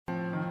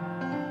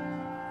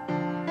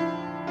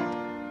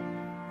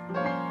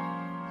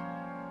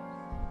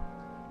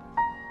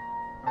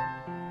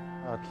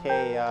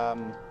Okay,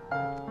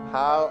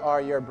 how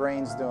are your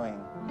brains doing?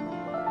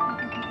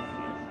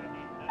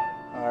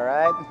 All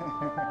right.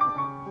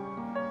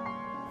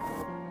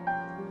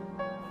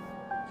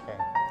 Okay.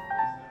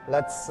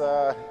 Let's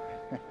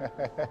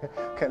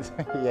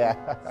yeah.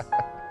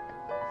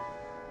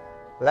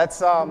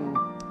 Let's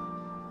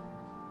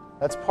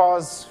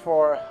pause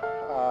for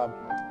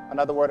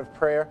another word of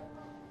prayer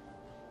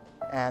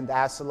and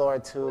ask the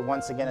Lord to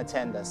once again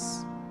attend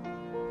us.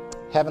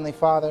 Heavenly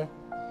Father,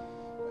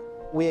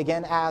 we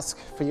again ask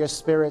for your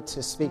Spirit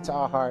to speak to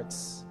our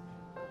hearts.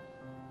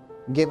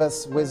 Give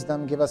us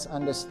wisdom, give us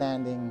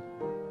understanding.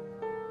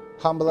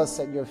 Humble us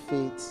at your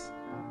feet.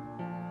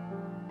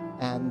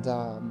 And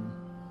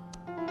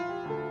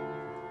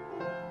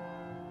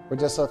we're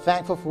just so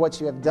thankful for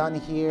what you have done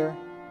here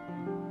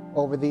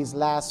over these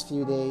last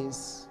few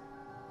days.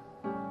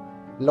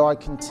 Lord,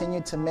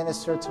 continue to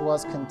minister to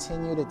us,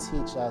 continue to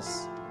teach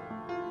us,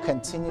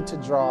 continue to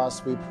draw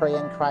us. We pray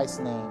in Christ's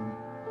name.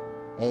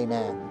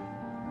 Amen.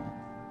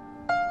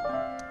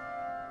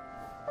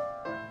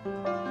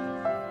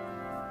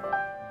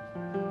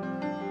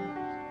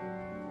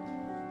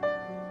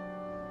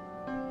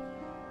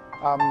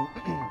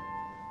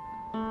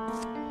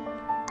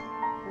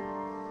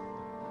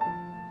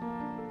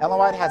 Ellen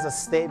White has a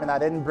statement. I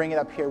didn't bring it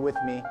up here with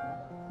me,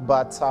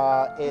 but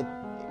it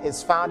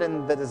is found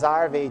in The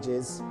Desire of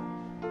Ages.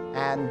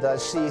 And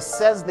she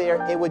says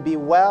there, it would be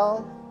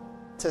well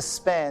to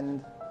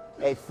spend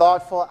a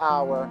thoughtful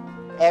hour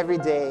every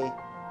day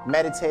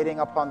meditating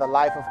upon the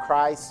life of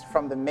Christ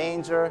from the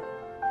manger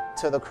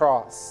to the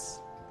cross.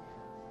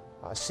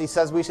 She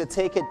says we should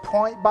take it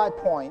point by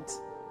point,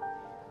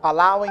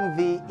 allowing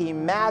the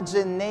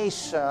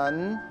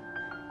imagination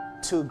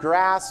to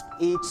grasp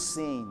each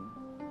scene.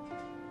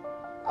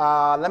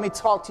 Let me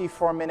talk to you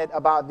for a minute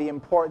about the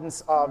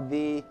importance of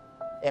the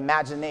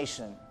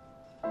imagination.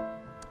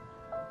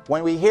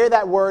 When we hear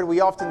that word,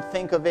 we often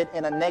think of it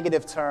in a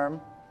negative term,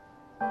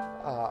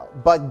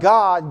 but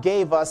God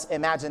gave us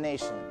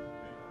imagination.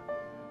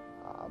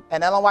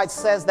 And Ellen White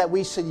says that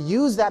we should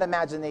use that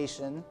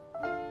imagination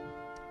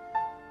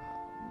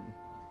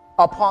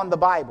upon the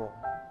Bible.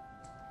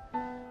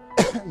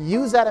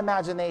 Use that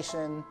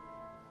imagination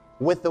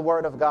with the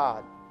Word of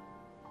God.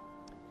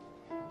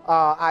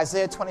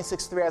 Isaiah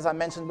 26:3, as I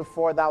mentioned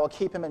before, thou will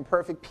keep him in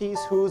perfect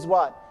peace, whose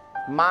what?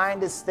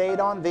 Mind is stayed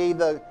on thee.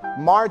 The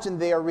margin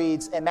there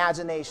reads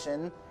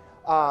imagination.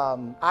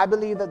 I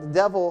believe that the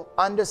devil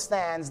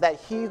understands that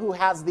he who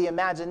has the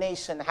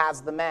imagination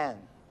has the man.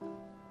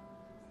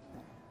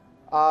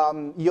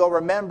 You'll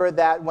remember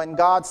that when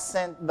God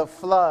sent the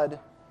flood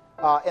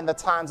in the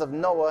times of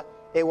Noah,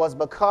 it was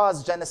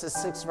because Genesis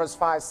 6 verse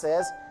 5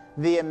 says,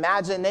 the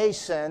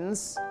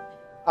imaginations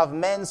of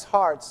men's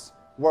hearts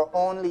were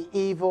only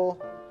evil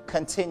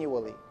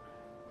continually.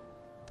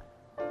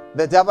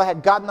 The devil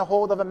had gotten a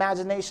hold of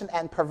imagination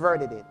and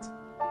perverted it.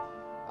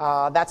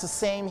 That's the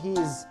same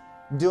he's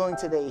doing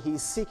today.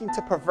 He's seeking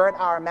to pervert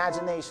our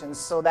imaginations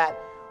so that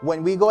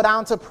when we go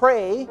down to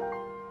pray,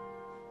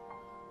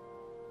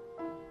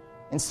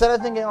 instead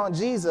of thinking on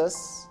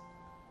Jesus,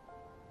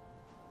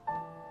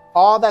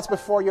 all that's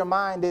before your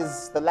mind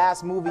is the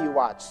last movie you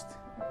watched.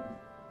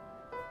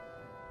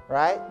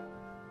 Right?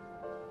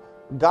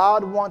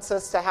 God wants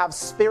us to have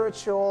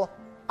spiritual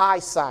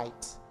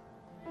eyesight.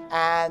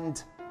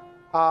 And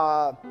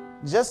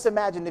just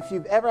imagine if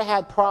you've ever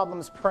had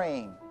problems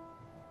praying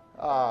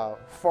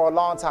for a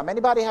long time.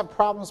 Anybody have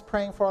problems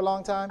praying for a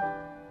long time?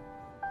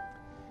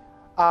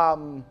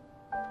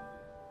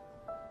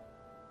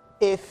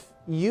 If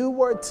you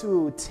were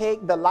to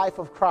take the life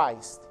of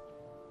Christ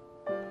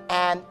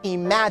and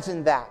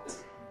imagine that,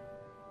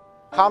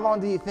 how long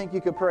do you think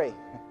you could pray?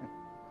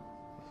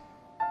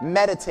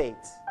 Meditate.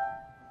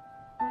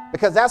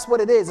 Because that's what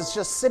it is. It's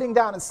just sitting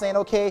down and saying,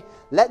 okay,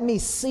 let me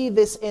see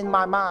this in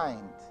my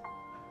mind.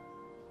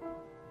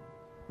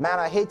 Man,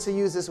 I hate to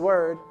use this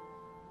word,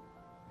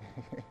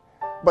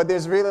 but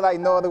there's really like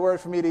no other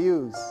word for me to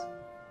use.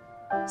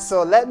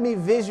 So let me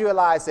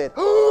visualize it.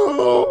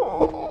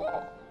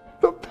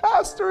 The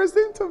pastor is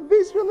into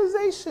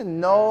visualization.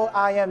 No,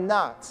 I am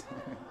not.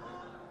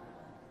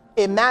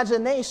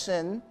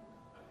 Imagination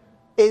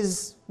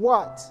is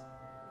what?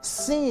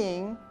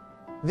 Seeing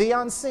the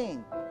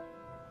unseen.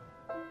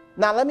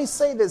 Now let me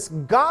say this.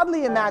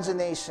 Godly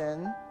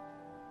imagination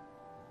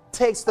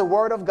takes the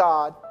word of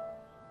God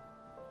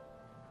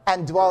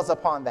and dwells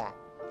upon that.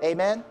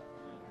 Amen?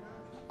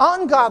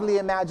 Ungodly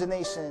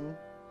imagination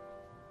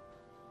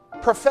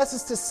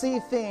professes to see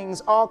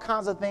things, all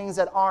kinds of things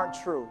that aren't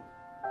true.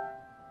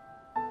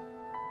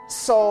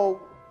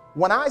 So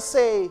when I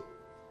say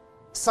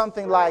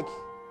something like,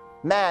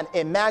 man,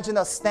 imagine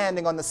us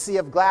standing on the sea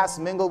of glass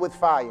mingled with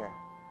fire.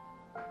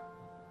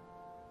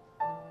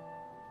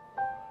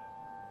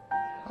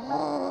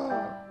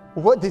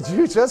 What did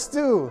you just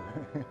do?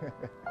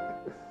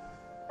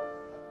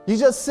 You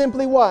just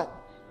simply what?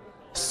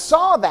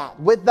 Saw that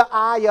with the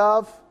eye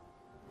of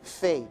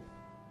faith.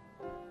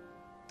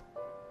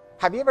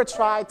 Have you ever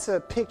tried to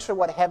picture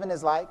what heaven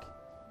is like?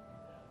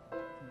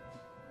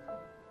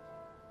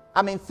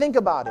 I mean, think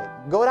about it.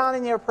 Go down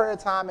in your prayer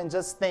time and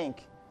just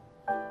think.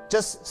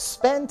 Just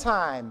spend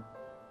time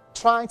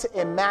trying to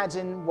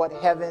imagine what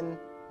heaven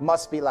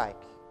must be like.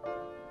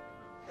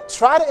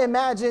 Try to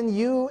imagine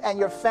you and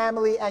your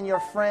family and your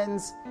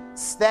friends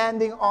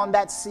standing on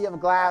that sea of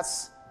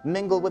glass,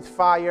 mingled with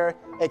fire,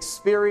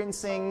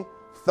 experiencing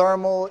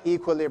thermal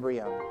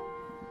equilibrium.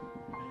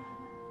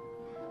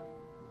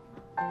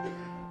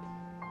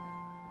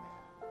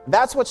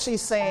 That's what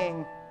she's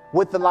saying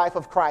with the life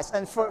of Christ.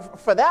 And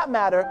for that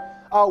matter,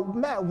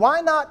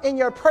 why not in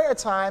your prayer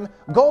time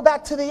go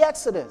back to the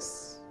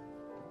Exodus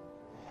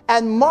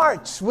and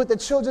march with the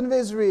children of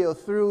Israel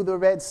through the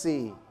Red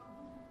Sea?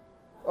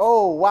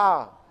 Oh,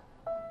 wow.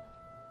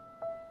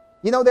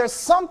 You know, there's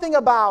something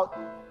about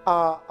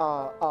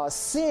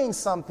seeing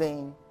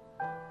something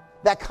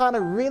that kind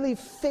of really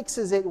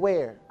fixes it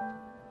where?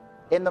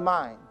 In the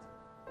mind.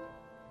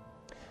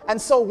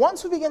 And so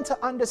once we begin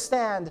to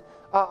understand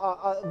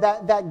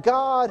that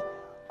God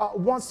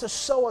wants to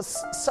show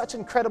us such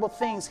incredible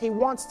things, He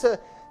wants to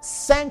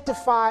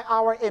sanctify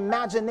our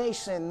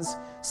imaginations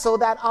so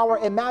that our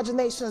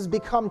imaginations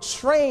become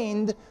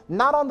trained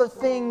not on the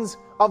things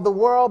of the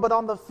world but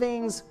on the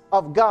things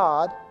of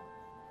God,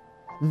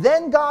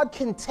 then God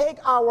can take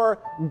our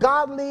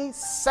godly,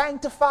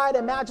 sanctified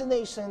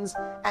imaginations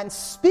and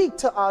speak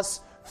to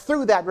us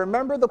through that.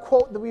 Remember the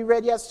quote that we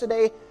read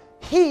yesterday?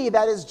 He,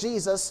 that is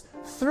Jesus,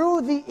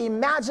 through the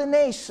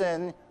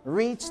imagination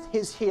reached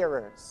his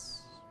hearers.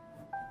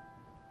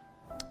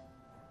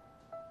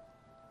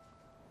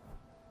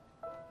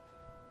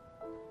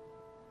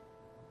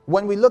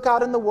 When we look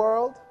out in the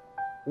world,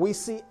 we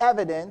see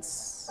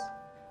evidence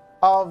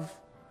of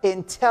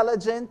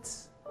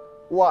intelligent,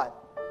 what?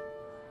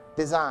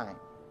 Design.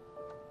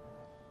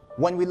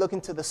 When we look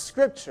into the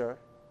scripture,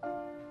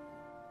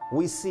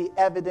 we see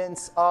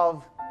evidence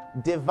of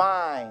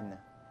divine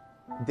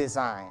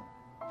design.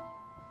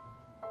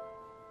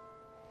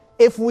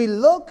 If we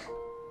look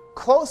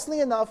closely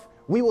enough,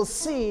 we will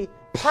see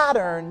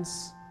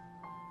patterns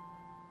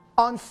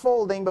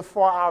unfolding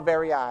before our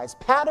very eyes.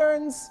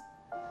 Patterns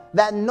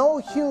that no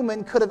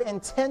human could have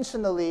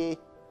intentionally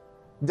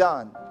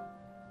done.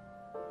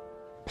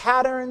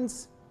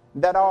 Patterns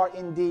that are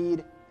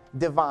indeed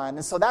divine.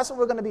 And so that's what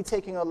we're going to be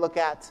taking a look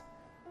at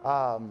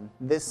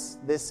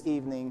this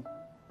evening.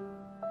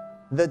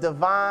 The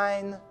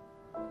divine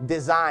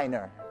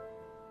designer.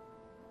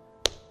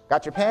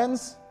 Got your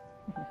pens?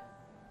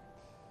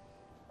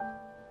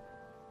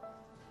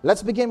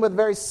 Let's begin with a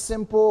very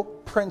simple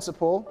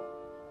principle.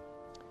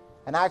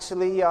 And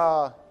actually,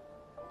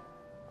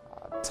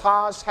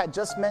 Taj had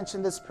just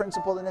mentioned this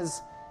principle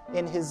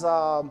in his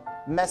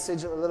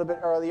message a little bit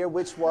earlier,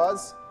 which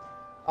was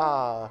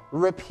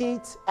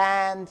repeat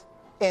and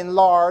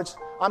enlarge.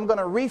 I'm going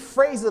to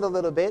rephrase it a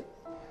little bit.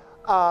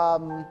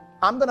 I'm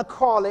going to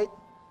call it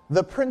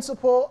the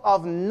principle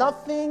of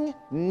nothing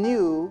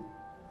new,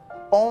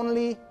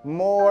 only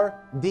more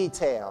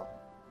detail.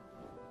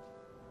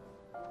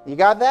 You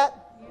got that?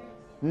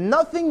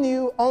 Nothing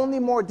new, only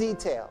more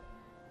detail.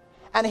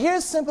 And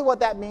here's simply what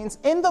that means.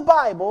 In the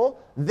Bible,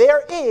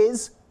 there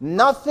is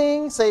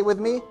nothing, say it with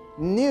me,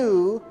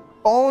 new,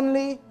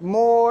 only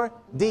more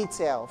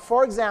detail.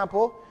 For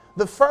example,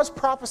 the first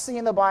prophecy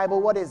in the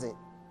Bible, what is it?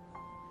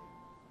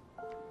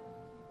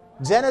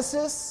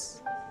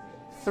 Genesis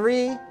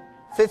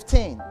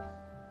 3:15.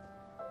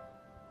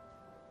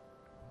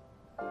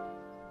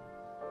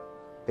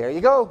 There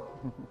you go.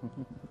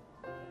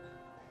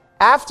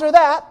 After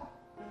that,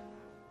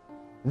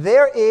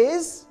 there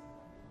is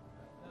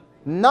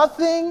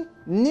nothing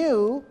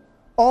new,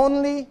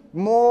 only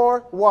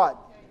more what?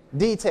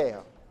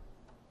 Detail.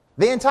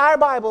 The entire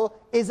Bible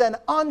is an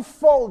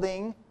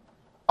unfolding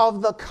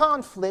of the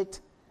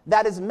conflict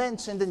that is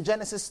mentioned in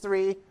Genesis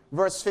 3,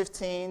 verse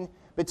 15,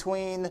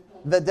 between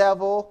the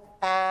devil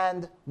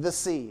and the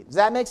seed. Does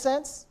that make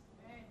sense?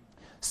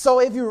 So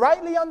if you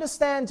rightly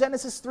understand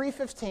Genesis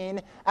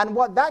 3:15 and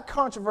what that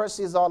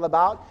controversy is all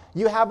about,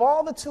 you have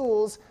all the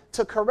tools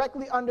to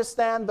correctly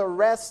understand the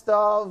rest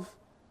of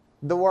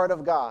the Word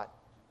of God.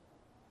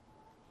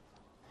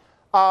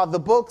 The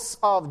books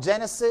of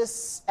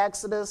Genesis,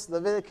 Exodus,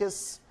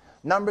 Leviticus,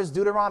 Numbers,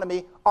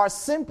 Deuteronomy are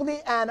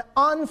simply an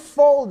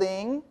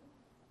unfolding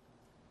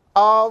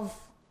of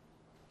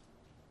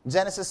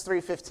Genesis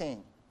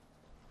 3:15.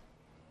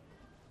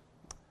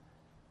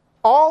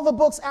 All the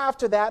books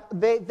after that,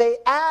 they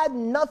add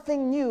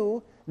nothing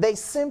new. They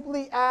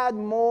simply add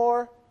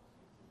more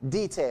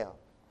detail.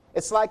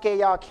 It's like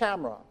a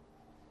camera.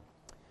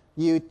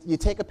 You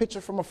take a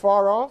picture from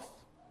afar off,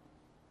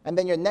 and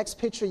then your next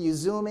picture you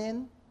zoom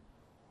in.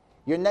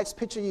 Your next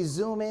picture you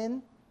zoom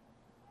in.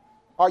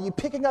 Are you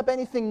picking up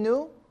anything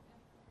new?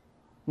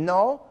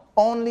 No,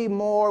 only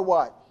more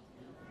what?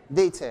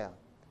 Detail.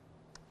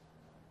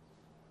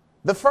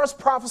 The first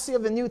prophecy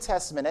of the New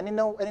Testament,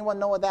 anyone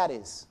know what that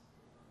is?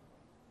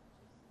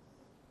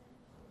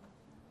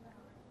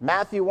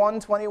 Matthew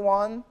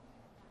 1:21.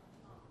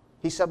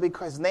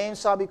 His name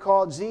shall be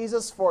called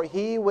Jesus, for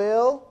he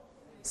will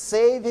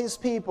save his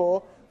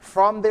people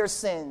from their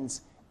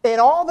sins. In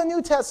all the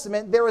New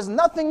Testament, there is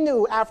nothing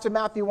new after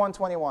Matthew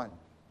 1:21.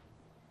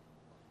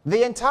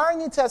 The entire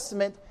New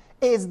Testament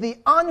is the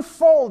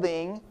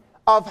unfolding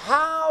of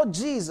how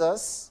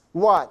Jesus,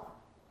 what?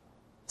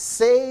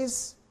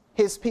 Saves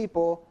his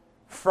people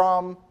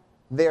from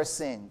their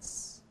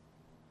sins.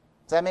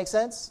 Does that make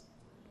sense?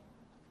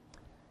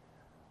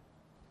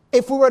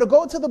 If we were to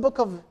go to the book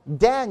of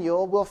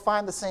Daniel, we'll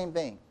find the same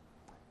thing.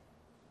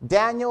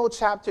 Daniel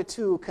chapter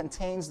 2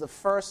 contains the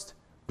first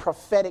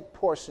prophetic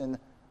portion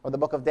of the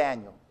book of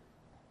Daniel.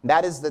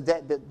 That is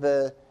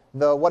the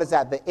what is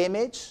that? The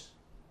image,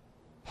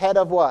 head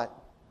of what?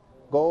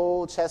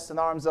 Gold, chest and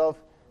arms of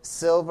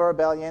silver,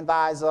 belly and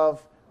thighs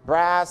of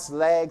brass,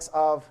 legs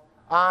of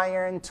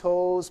iron,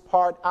 toes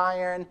part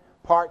iron,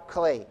 part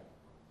clay.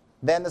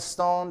 Then the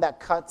stone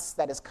that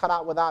is cut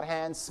out without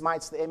hands,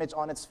 smites the image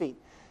on its feet.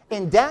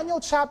 In Daniel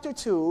chapter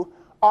 2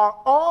 are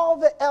all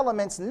the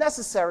elements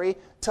necessary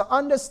to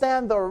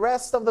understand the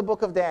rest of the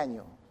book of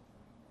Daniel.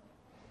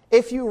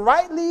 If you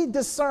rightly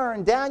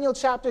discern Daniel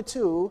chapter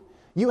 2,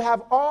 you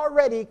have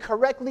already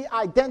correctly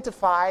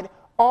identified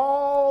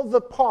all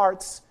the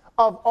parts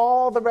of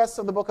all the rest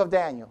of the book of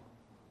Daniel.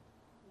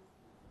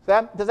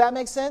 Does that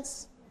make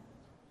sense?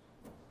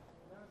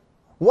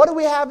 What do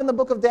we have in the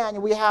book of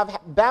Daniel? We have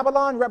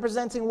Babylon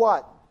representing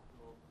what?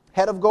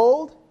 Head of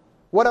gold.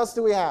 What else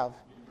do we have?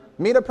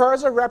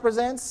 Medo-Persia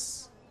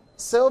represents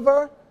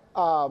silver.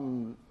 All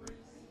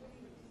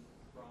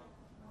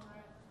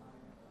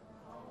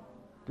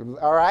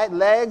right,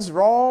 legs,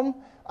 Rome.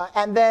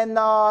 And then,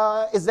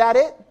 is that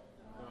it?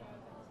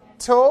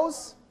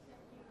 Toes?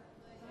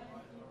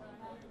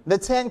 The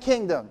 10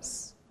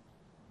 kingdoms.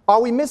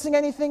 Are we missing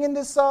anything in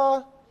this?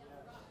 Oh,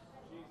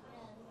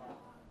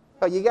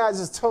 you guys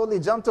just totally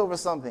jumped over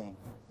something.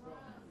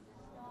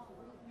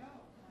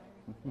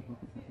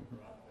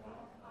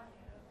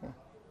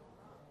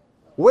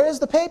 Where's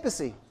the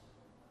papacy?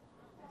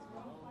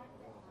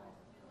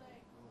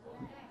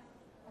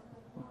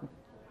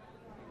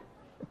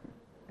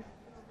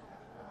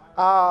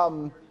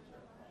 The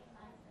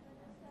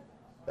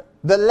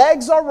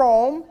legs are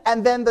Rome,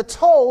 and then the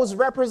toes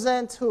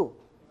represent who?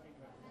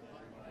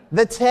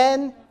 The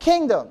 10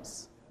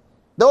 kingdoms.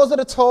 Those are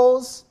the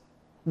toes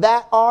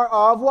that are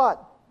of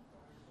what?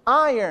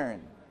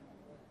 Iron.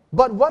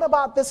 But what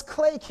about this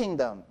clay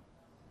kingdom?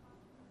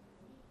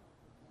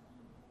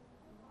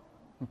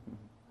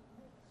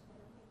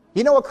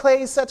 You know what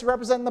clay is said to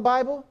represent in the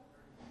Bible?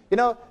 You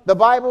know, the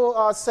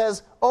Bible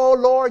says, "Oh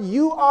Lord,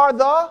 you are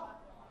the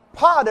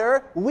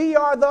potter, we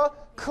are the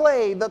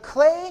clay." The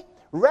clay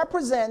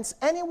represents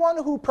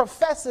anyone who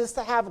professes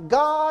to have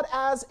God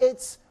as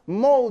its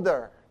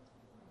molder.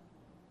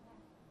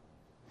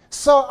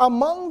 So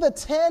among the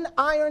 10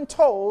 iron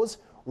toes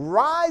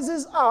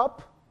rises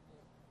up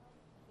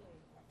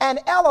an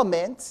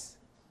element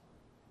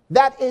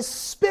that is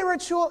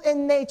spiritual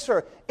in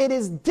nature. It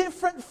is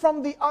different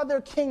from the other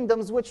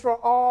kingdoms, which are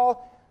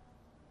all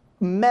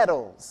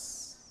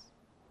metals.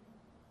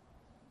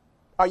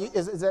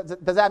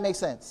 Does that make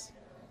sense?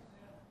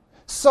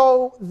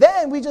 So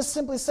then we just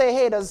simply say,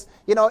 hey, is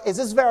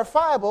this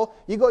verifiable?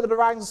 You go to the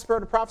writings of the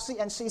Spirit of Prophecy,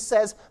 and she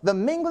says, the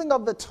mingling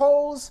of the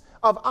toes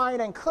of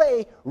iron and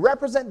clay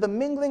represent the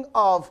mingling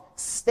of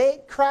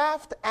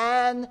statecraft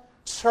and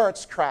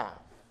churchcraft.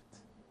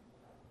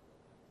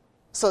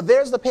 So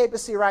there's the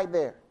papacy right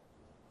there.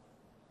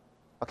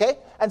 Okay?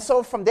 And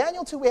so from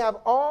Daniel 2, we have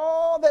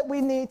all that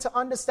we need to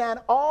understand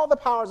all the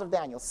powers of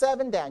Daniel.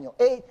 7, Daniel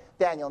 8,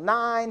 Daniel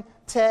 9,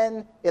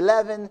 10,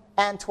 11,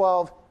 and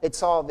 12.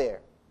 It's all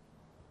there.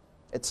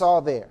 It's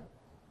all there.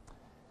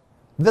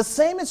 The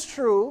same is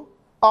true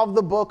of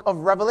the book of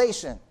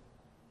Revelation.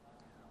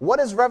 What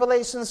is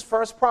Revelation's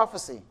first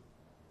prophecy?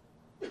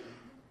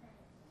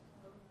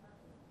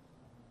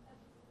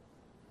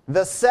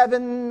 The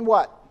 7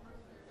 what?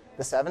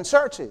 The 7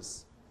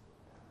 churches.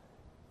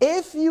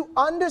 If you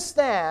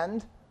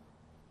understand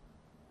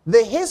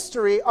the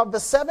history of the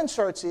 7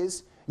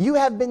 churches, you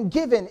have been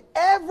given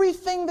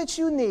everything that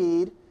you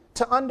need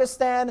to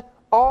understand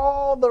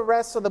all the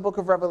rest of the book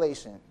of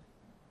Revelation.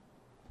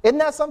 Isn't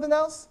that something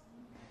else?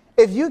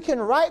 If you can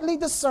rightly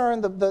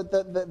discern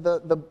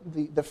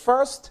the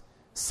first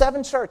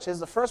 7 churches,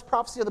 the first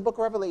prophecy of the book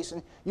of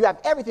Revelation, you have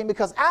everything,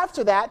 because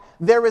after that,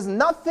 there is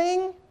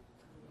nothing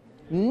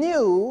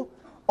new,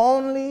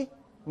 only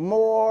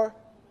more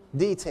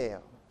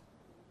detail.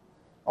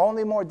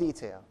 Only more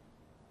detail.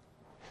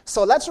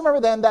 So let's remember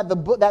then that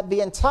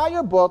the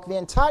entire book, the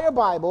entire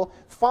Bible,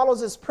 follows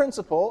this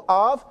principle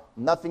of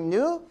nothing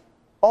new,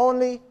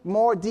 only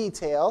more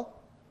detail.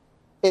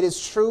 It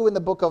is true in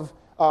the book of,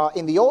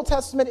 in the Old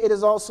Testament. It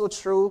is also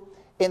true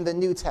in the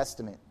New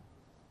Testament.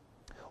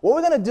 What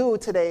we're going to do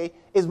today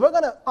is we're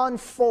going to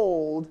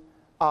unfold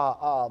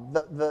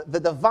the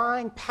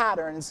divine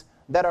patterns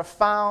that are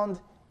found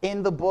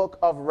in the book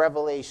of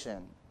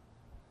Revelation.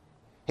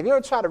 Have you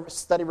ever tried to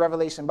study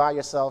Revelation by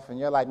yourself and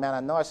you're like, man, I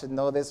know I should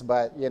know this,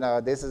 but,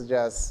 this is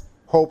just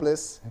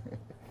hopeless?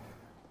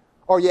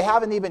 Or you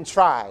haven't even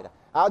tried.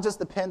 I'll just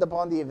depend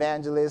upon the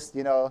evangelist,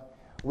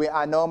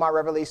 I know my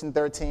Revelation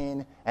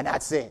 13, and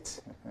that's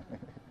it.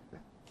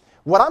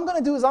 What I'm going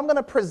to do is I'm going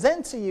to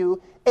present to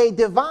you a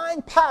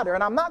divine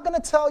pattern. I'm not going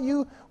to tell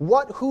you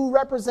who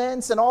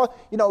represents and all,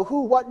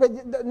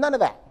 none of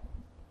that.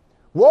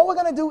 What we're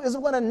going to do is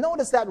we're going to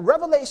notice that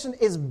Revelation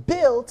is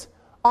built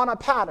on a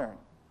pattern.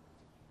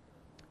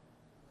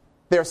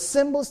 There are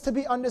symbols to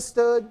be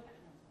understood,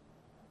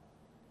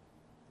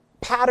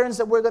 patterns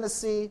that we're going to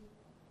see,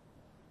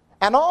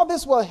 and all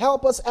this will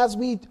help us as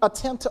we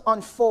attempt to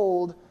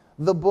unfold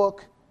the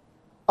book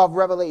of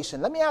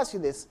Revelation. Let me ask you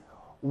this.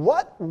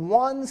 What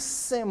one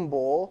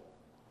symbol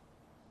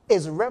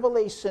is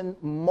Revelation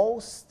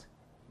most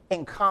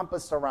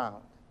encompassed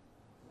around?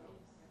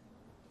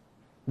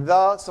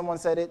 Someone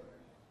said it,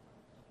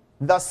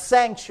 the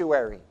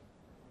sanctuary.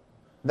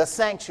 The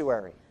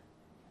sanctuary.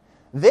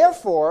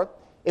 Therefore,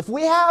 if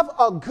we have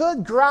a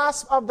good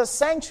grasp of the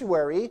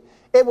sanctuary,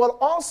 it will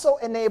also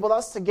enable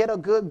us to get a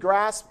good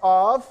grasp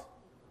of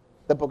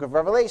the book of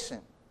Revelation.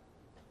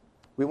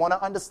 We want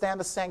to understand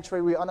the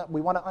sanctuary. We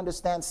want to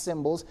understand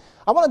symbols.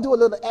 I want to do a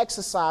little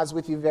exercise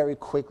with you very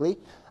quickly.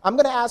 I'm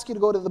going to ask you to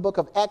go to the book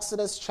of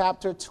Exodus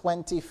chapter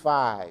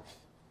 25.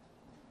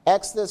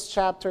 Exodus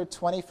chapter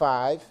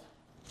 25.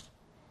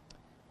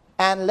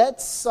 And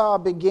let's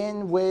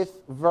begin with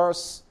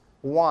verse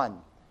 1.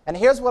 And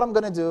here's what I'm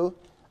going to do.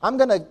 I'm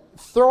going to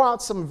throw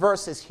out some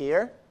verses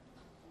here.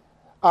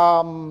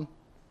 And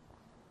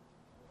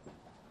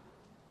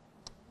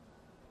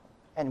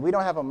we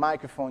don't have a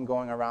microphone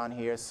going around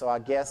here, so I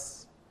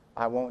guess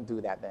I won't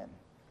do that then.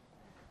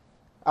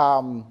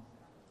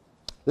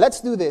 Let's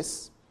do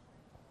this.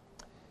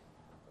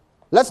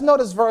 Let's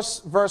notice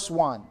verse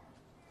 1.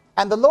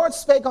 And the Lord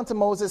spake unto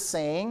Moses,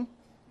 saying,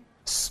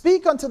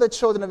 speak unto the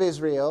children of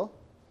Israel.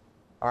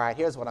 All right,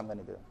 here's what I'm going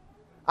to do.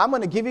 I'm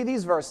going to give you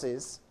these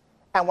verses,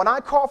 and when I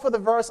call for the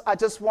verse, I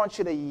just want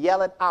you to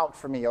yell it out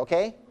for me,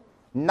 okay?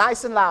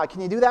 Nice and loud.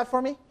 Can you do that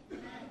for me?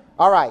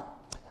 All right.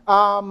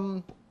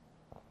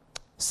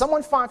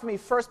 Someone find for me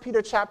 1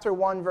 Peter chapter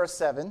 1, verse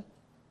 7.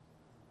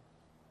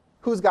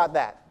 Who's got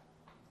that?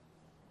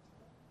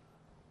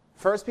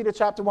 1 Peter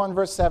chapter 1,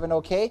 verse 7,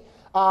 okay.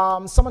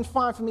 Someone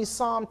find for me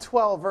Psalm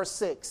 12, verse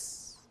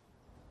 6.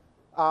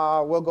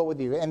 We'll go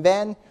with you. And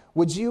then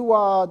would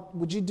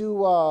you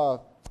do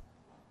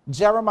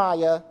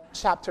Jeremiah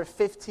chapter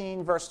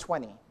 15, verse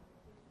 20?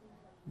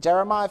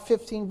 Jeremiah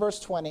 15, verse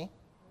 20.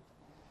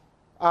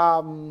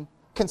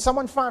 Can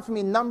someone find for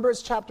me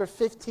Numbers chapter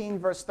 15,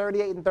 verse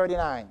 38 and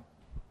 39?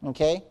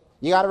 Okay?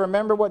 You got to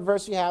remember what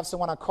verse you have, so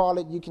when I call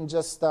it, you can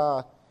just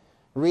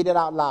read it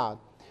out loud.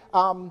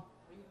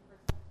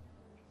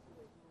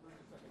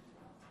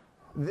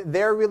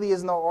 There really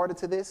is no order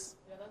to this?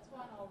 Yeah, that's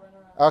fine. I'll run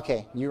around.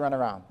 Okay, you run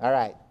around. All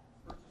right.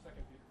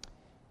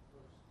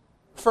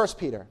 1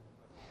 Peter.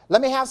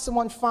 Let me have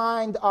someone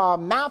find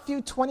Matthew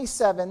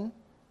 27,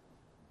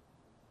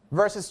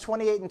 verses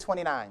 28 and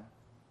 29.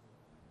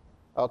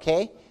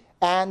 Okay?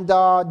 And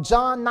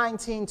John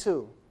 19,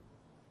 2.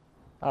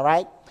 All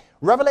right?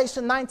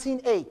 Revelation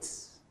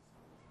 19:8.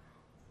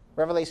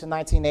 Revelation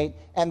 19:8.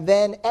 And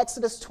then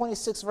Exodus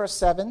 26, verse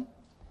 7.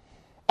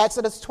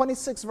 Exodus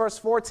 26, verse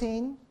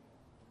 14.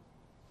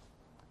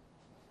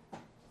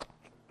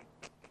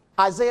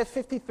 Isaiah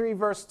 53,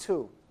 verse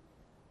 2.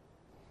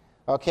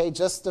 Okay,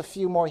 just a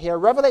few more here.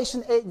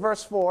 Revelation 8,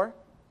 verse 4.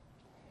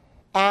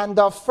 And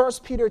 1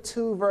 Peter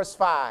 2, verse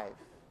 5.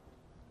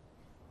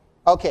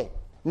 Okay,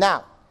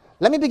 now,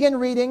 let me begin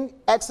reading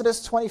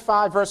Exodus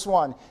 25, verse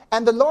 1.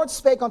 And the Lord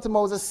spake unto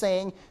Moses,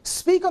 saying,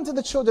 speak unto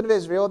the children of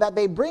Israel, that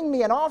they bring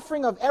me an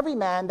offering of every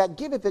man that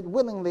giveth it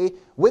willingly.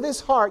 With his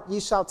heart ye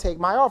shall take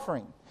my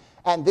offering.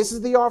 And this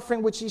is the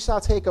offering which ye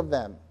shall take of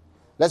them.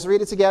 Let's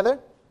read it together.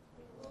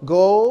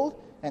 Gold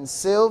and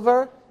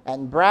silver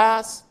and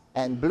brass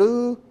and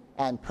blue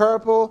and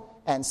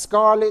purple and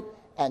scarlet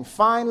and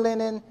fine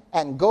linen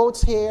and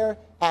goat's hair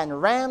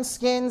and ram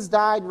skins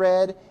dyed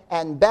red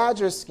and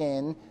badger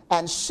skin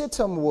and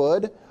shittim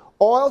wood,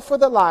 oil for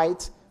the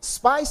light,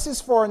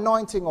 spices for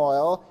anointing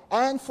oil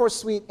and for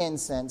sweet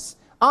incense,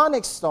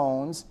 onyx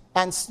stones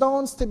and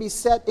stones to be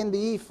set in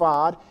the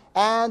ephod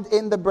and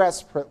in the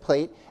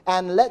breastplate,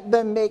 and let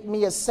them make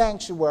me a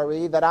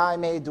sanctuary that I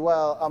may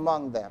dwell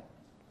among them.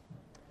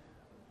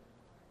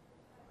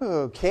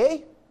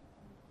 Okay,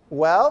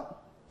 well,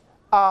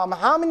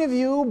 how many of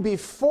you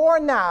before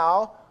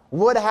now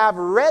would have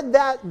read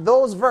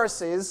those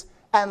verses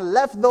and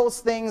left those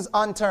things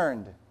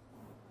unturned?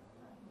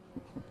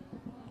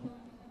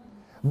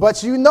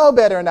 But you know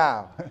better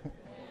now.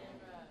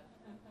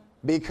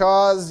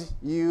 Because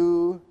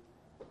you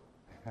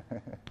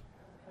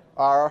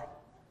are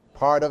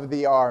part of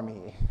the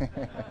army.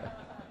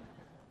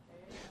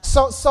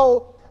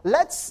 So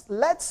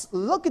let's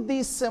look at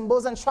these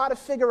symbols and try to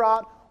figure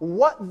out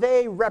what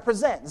they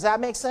represent. Does that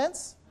make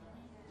sense?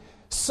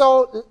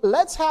 So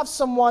let's have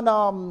someone,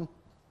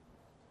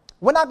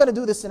 we're not going to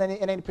do this in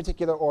any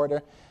particular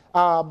order.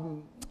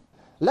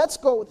 Let's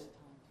go with,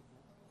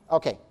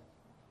 okay.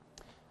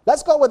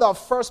 Let's go with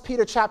 1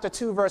 Peter chapter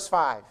 2, verse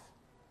 5.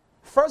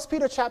 1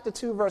 Peter chapter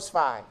 2, verse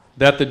 5.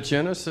 That the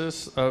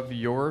genesis of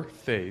your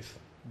faith,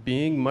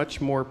 being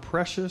much more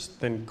precious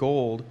than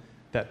gold,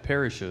 that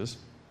perishes,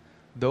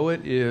 though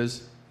it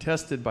is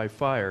tested by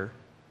fire,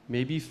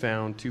 may be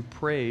found to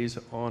praise,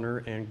 honor,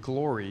 and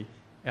glory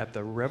at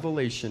the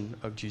revelation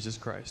of Jesus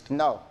Christ.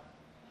 No.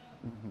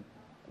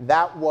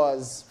 That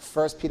was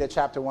 1 Peter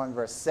chapter 1,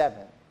 verse 7.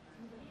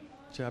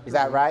 Is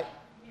that right?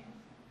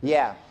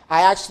 Yeah.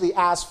 I actually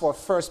asked for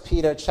 1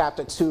 Peter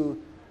chapter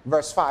 2,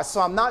 verse 5.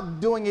 So I'm not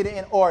doing it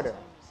in order.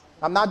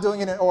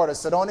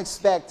 So don't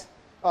expect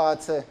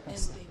to...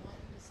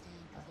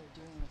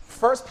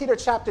 1 Peter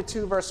chapter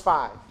 2, verse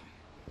 5.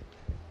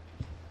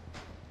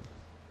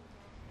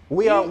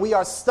 We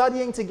are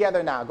studying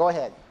together now. Go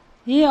ahead.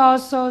 Ye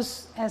also,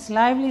 as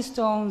lively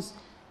stones,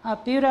 are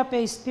built up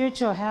a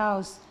spiritual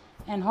house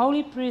and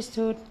holy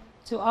priesthood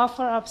to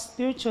offer up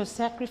spiritual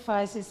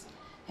sacrifices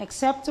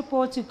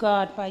acceptable to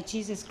God by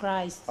Jesus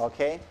Christ.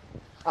 Okay.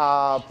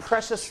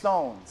 Precious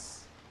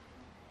stones.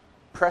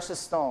 Precious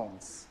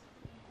stones.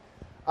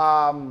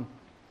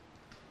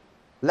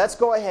 Let's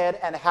go ahead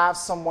and have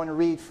someone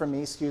read for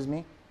me. Excuse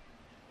me.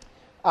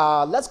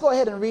 Let's go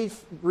ahead and read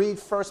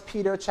 1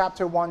 Peter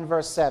chapter 1,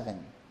 verse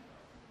 7.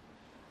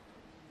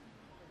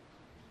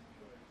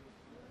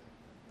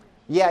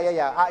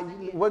 Yeah.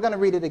 We're going to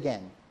read it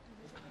again.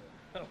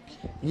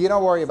 You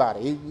don't worry about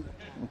it.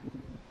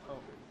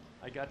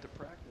 I got to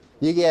practice.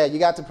 You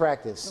got to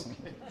practice.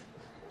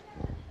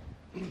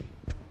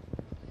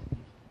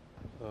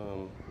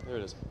 There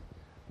it is.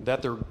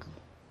 That the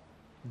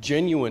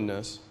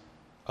genuineness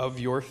of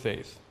your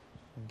faith,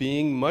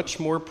 being much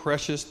more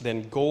precious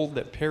than gold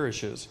that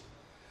perishes,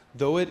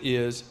 though it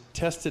is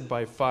tested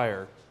by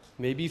fire,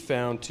 may be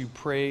found to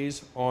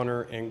praise,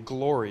 honor, and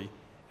glory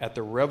at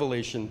the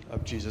revelation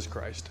of Jesus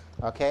Christ.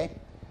 Okay.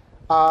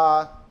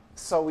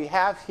 So we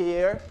have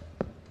here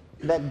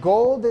that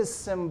gold is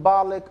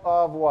symbolic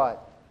of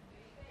what?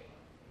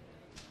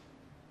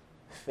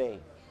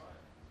 Faith.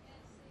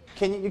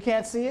 You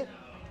can't see it?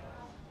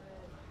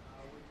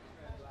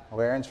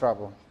 We're in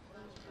trouble.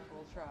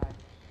 We'll try.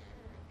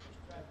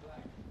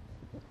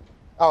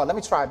 Oh, let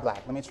me try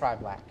black.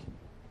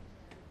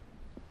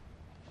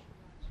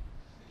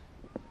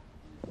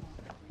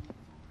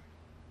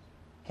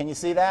 Can you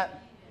see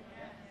that?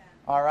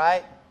 All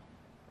right.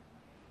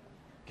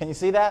 Can you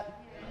see that?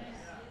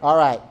 All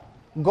right.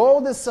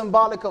 Gold is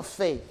symbolic of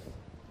faith.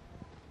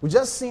 We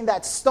just seen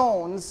that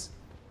stones,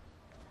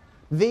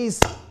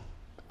 these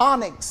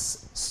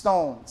onyx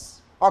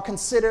stones, are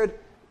considered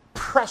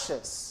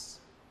precious.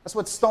 That's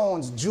what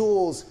stones,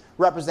 jewels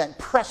represent,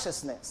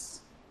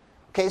 preciousness.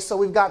 Okay, so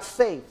we've got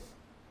faith.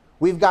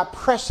 We've got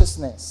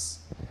preciousness.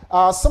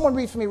 Someone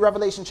read for me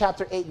Revelation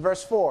chapter 8,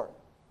 verse 4.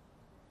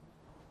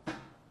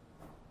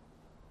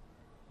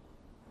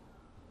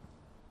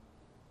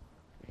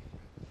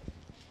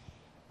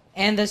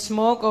 And the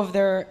smoke of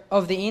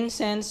the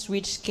incense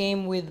which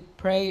came with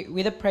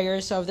the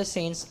prayers of the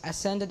saints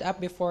ascended up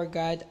before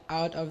God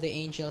out of the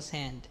angel's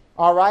hand.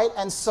 All right,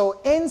 and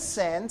so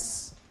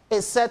incense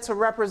is said to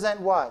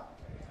represent what?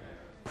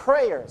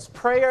 Prayers.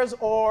 Prayers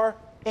or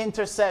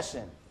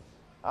intercession.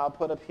 I'll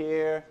put up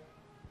here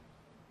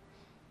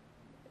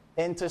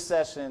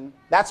intercession.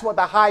 That's what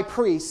the high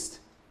priest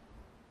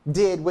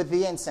did with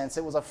the incense.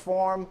 It was a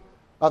form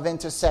of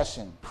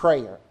intercession,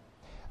 prayer.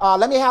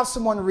 Let me have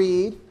someone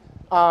read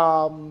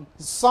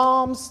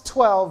Psalms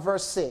 12,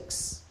 verse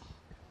 6.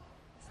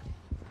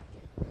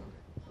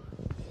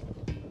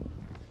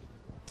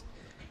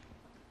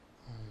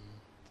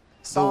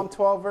 Psalm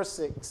 12, verse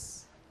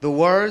 6. The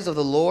words of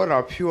the Lord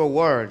are pure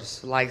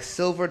words, like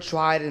silver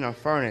tried in a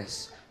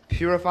furnace,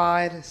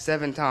 purified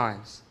 7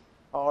 times.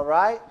 All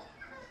right.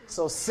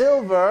 So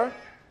silver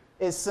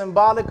is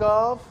symbolic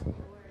of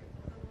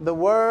the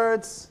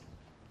words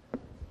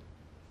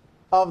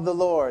of the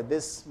Lord.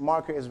 This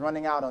marker is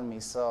running out on me,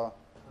 so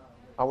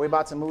are we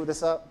about to move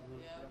this up?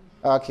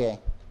 Okay.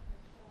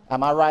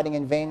 Am I writing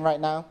in vain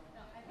right now?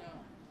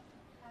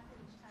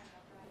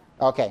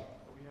 Okay.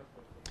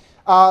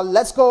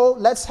 Let's go.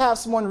 Let's have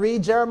someone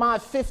read Jeremiah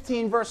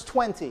 15, verse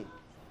 20.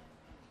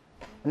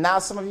 Now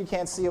some of you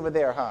can't see over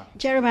there, huh?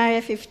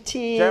 Jeremiah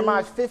 15.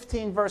 Jeremiah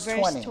 15, verse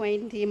 20. Verse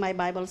 20, my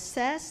Bible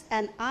says,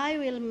 "And I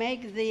will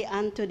make thee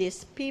unto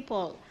this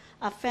people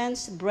a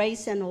fenced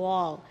brazen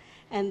wall,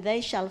 and they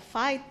shall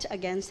fight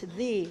against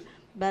thee,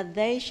 but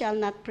they shall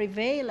not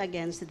prevail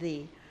against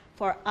thee.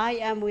 For I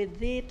am with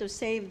thee to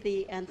save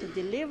thee and to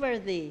deliver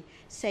thee,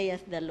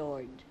 saith the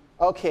Lord."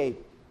 Okay,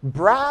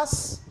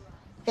 brass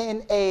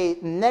in a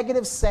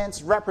negative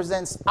sense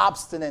represents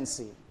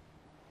obstinacy.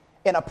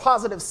 In a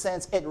positive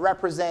sense, it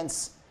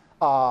represents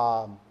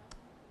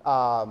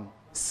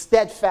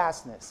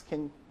steadfastness.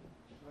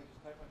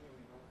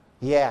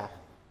 Yeah,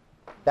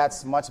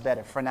 that's much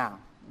better for now.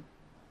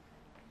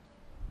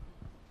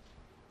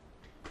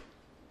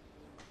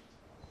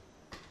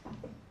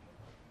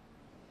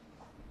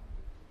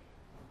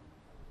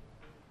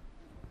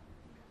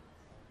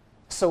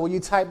 So will you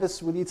type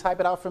this? Will you type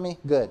it out for me?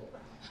 Good.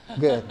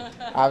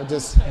 I'm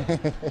just.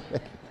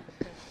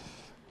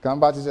 I'm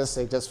about to just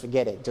say, just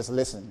forget it. Just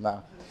listen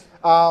now.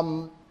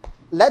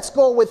 Let's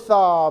go with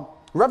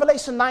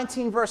Revelation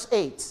 19, verse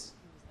 8.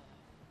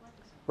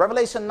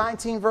 Revelation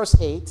 19, verse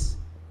 8.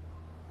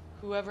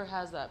 Whoever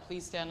has that,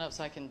 please stand up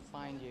so I can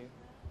find you.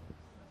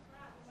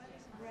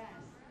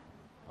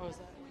 Oh, is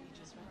that what you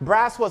just read?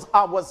 Brass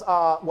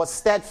was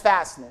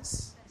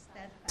steadfastness.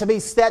 To be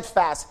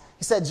steadfast.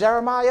 He said,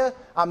 Jeremiah,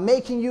 I'm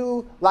making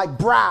you like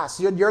brass.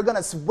 You're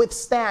going to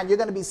withstand. You're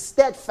going to be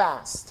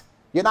steadfast.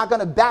 You're not going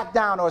to back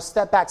down or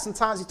step back.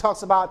 Sometimes he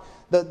talks about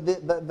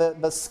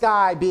the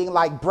sky being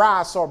like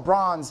brass or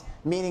bronze,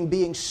 meaning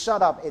being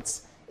shut up.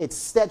 It's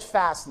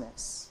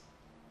steadfastness.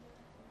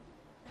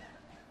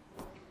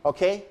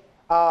 Okay?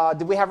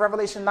 Did we have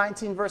Revelation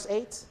 19, verse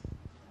 8?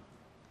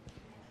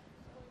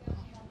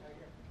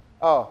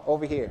 Oh,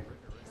 over here.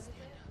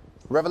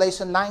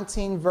 Revelation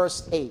 19,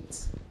 verse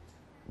 8.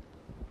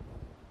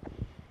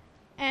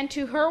 And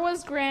to her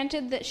was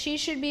granted that she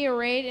should be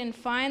arrayed in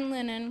fine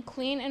linen,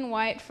 clean and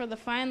white, for the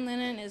fine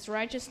linen is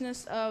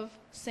righteousness of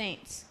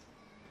saints.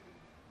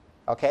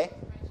 Okay,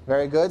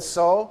 very good.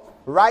 So,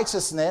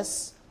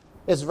 righteousness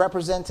is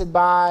represented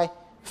by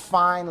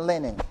fine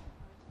linen.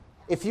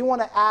 If you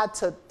want to add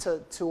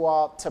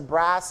to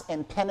brass,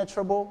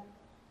 impenetrable,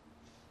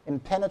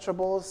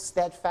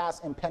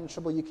 steadfast,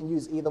 impenetrable, you can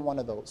use either one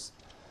of those.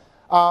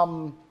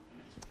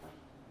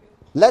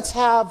 Let's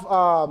have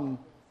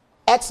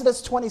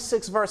Exodus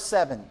 26, verse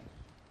 7.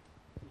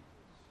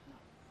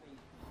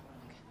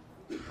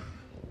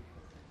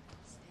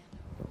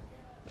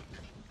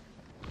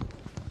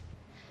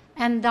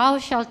 And thou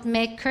shalt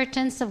make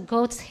curtains of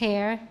goat's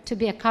hair to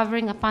be a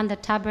covering upon the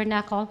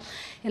tabernacle.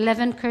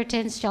 11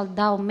 curtains shalt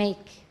thou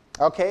make.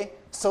 Okay,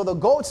 so the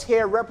goat's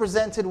hair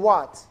represented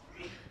what?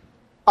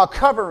 A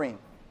covering.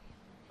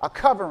 A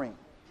covering.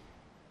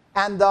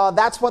 And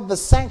that's what the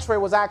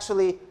sanctuary was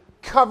actually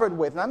covered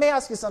with. Now, let me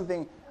ask you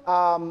something.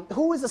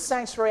 Who is the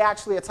sanctuary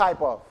actually a type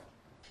of?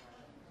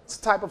 It's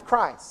a type of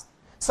Christ.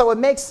 So it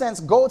makes sense.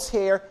 Goat's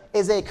hair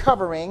is a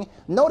covering.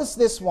 Notice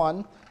this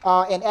one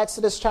in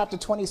Exodus chapter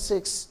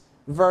 26,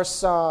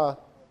 verse. Do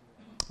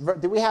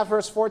we have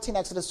verse 14?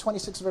 Exodus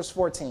 26, verse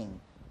 14.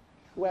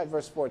 Who had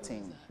verse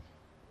 14?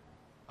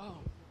 Oh.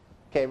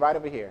 Okay, right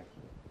over here.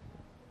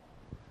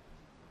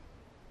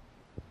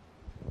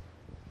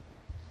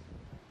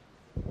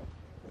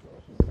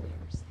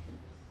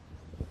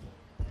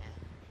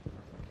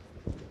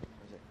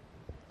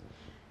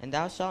 And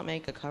thou shalt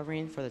make a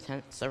covering for the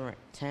tent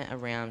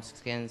of ram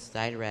skins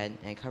dyed red,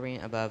 and a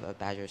covering above of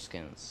badger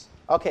skins.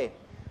 Okay.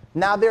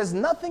 Now, there's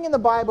nothing in the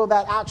Bible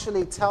that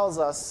actually tells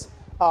us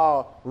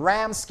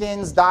ram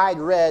skins dyed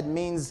red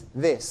means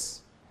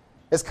this.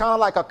 It's kind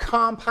of like a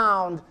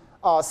compound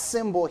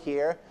symbol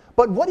here.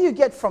 But what do you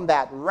get from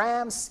that?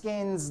 Ram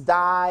skins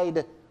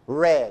dyed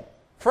red.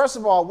 First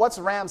of all, what's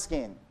ram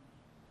skin?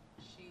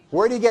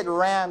 Where do you get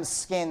ram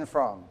skin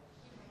from?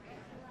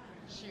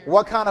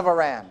 What kind of a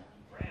ram?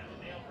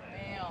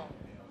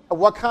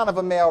 What kind of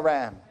a male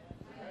ram?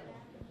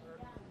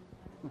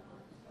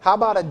 How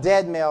about a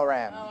dead male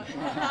ram?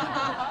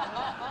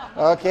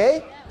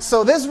 Okay,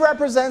 so this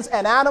represents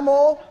an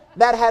animal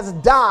that has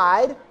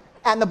died,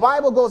 and the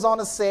Bible goes on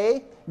to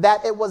say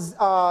that it was,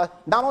 not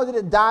only did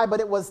it die, but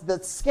the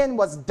skin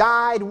was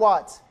dyed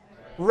what?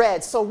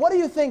 Red. So what do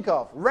you think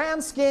of? Ram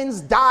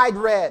skins dyed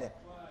red.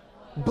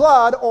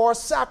 Blood or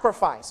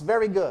sacrifice.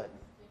 Very good.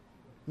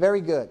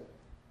 Very good.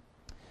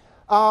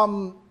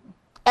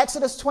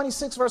 Exodus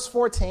 26, verse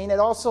 14, it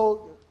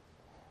also,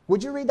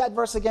 would you read that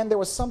verse again? There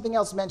was something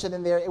else mentioned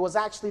in there. It was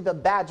actually the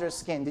badger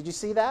skin. Did you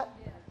see that?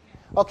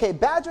 Okay,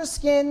 badger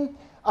skin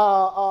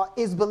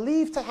is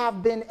believed to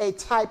have been a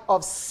type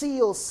of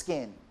seal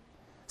skin.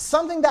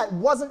 Something that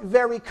wasn't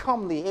very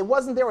comely. There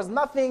was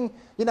nothing,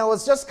 it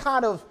was just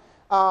kind of,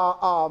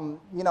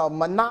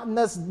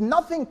 monotonous,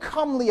 nothing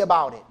comely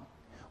about it.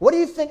 What do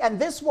you think? And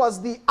this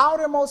was the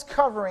outermost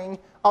covering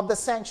of the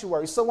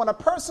sanctuary. So when a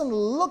person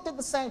looked at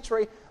the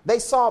sanctuary, they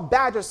saw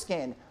badger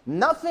skin.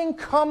 Nothing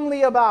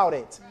comely about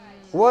it.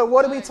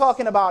 What are we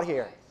talking about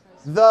here?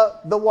 The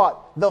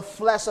what? The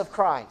flesh of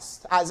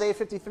Christ. Isaiah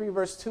 53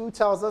 verse 2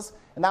 tells us,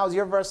 and that was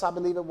your verse, I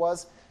believe it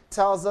was,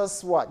 tells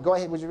us what? Go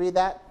ahead, would you read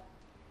that?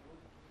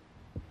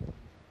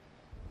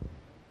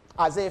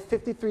 Isaiah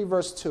 53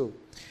 verse 2.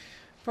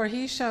 For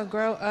he shall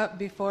grow up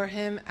before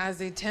him as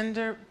a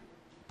tender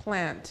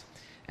plant,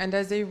 and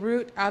as a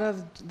root out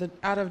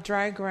of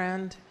dry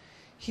ground.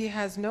 He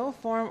has no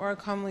form or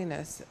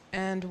comeliness,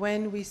 and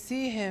when we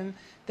see him,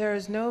 there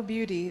is no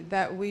beauty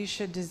that we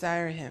should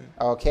desire him.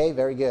 Okay,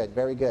 very good,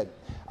 very good.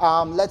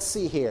 Let's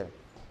see here.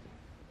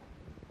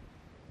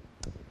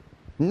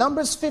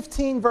 Numbers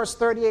 15, verse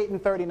 38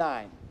 and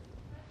 39.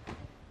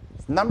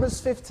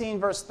 Numbers 15,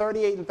 verse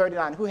 38 and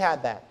 39. Who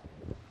had that?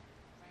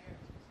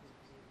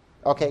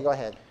 Okay, go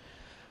ahead.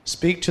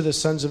 Speak to the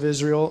sons of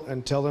Israel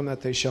and tell them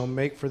that they shall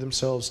make for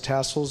themselves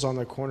tassels on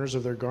the corners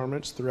of their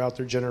garments throughout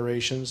their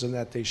generations, and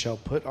that they shall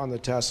put on the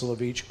tassel of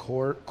each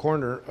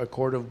corner a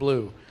cord of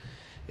blue.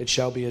 It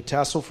shall be a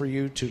tassel for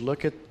you to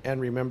look at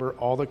and remember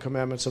all the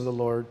commandments of the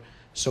Lord,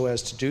 so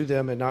as to do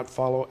them and not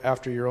follow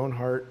after your own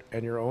heart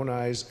and your own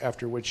eyes,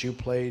 after which you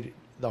played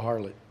the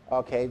harlot.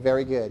 Okay,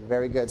 very good,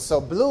 very good.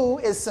 So blue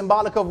is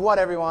symbolic of what,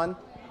 everyone?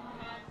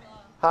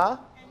 Huh?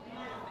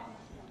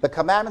 The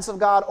commandments of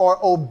God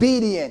or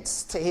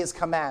obedience to his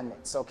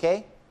commandments,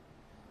 okay?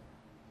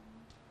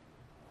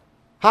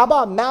 How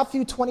about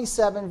Matthew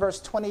 27, verse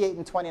 28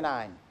 and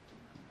 29?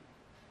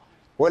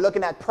 We're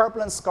looking at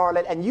purple and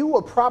scarlet, and you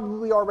will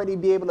probably already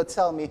be able to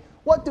tell me,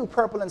 what do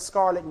purple and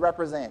scarlet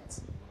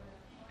represent?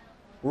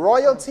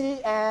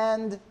 Royalty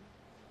and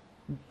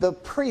the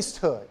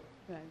priesthood.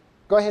 Right.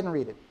 Go ahead and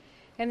read it.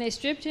 And they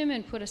stripped him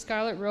and put a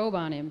scarlet robe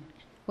on him.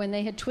 When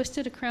they had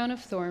twisted a crown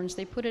of thorns,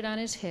 they put it on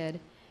his head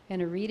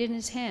and a reed in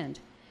his hand.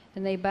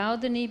 And they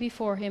bowed the knee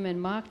before him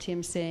and mocked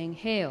him, saying,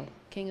 Hail,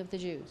 King of the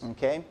Jews.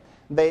 Okay.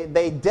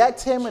 They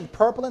decked him with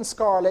purple and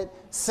scarlet,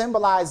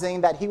 symbolizing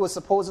that he was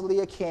supposedly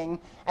a king.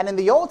 And in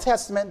the Old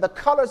Testament, the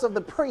colors of the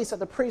priests that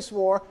the priests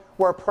wore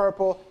were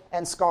purple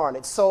and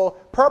scarlet. So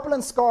purple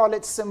and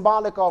scarlet,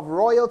 symbolic of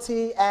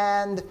royalty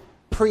and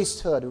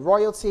priesthood.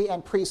 Royalty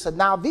and priesthood.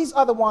 Now, these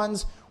other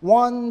ones,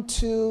 1,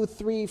 2,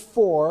 3,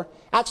 4,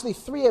 actually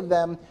 3 of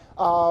them,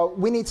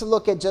 we need to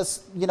look at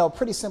just,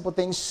 pretty simple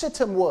things.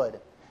 Shittim wood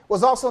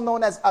was also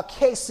known as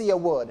acacia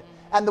wood.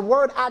 And the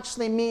word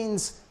actually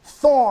means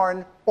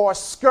thorn or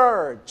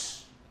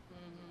scourge.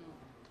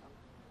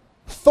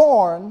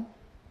 Thorn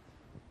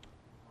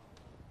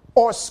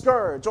or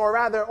scourge,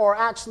 or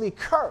actually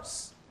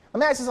curse. Let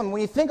me ask you something.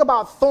 When you think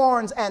about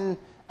thorns and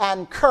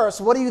curse,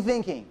 what are you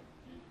thinking?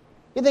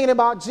 You're thinking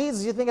about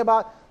Jesus. You're thinking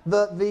about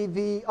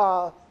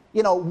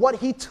what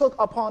he took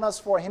upon us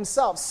for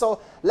himself.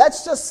 So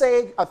let's just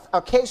say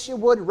acacia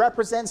wood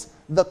represents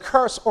the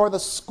curse or the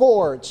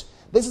scourge.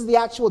 This is the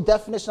actual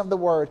definition of the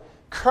word.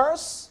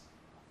 Curse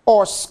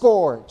or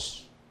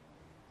scourge.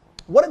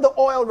 What did the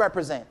oil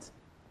represent?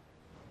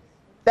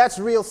 That's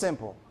real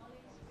simple.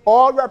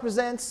 Oil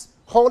represents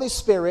Holy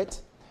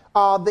Spirit.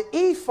 The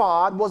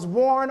ephod was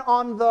worn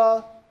on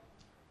the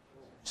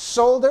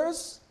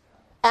shoulders,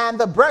 and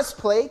the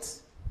breastplate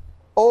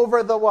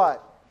over the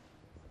what?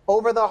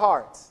 Over the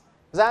heart.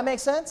 Does that make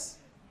sense?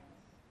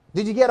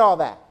 Did you get all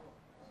that?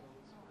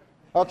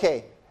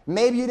 Okay.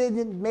 Maybe you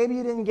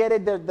didn't get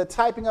it. The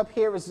typing up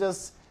here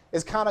is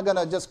kind of going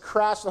to just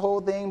crash the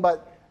whole thing,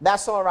 but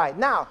that's all right.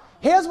 Now,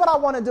 here's what I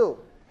want to do.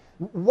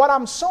 What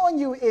I'm showing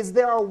you is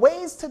there are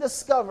ways to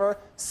discover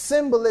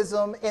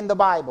symbolism in the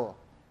Bible.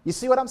 You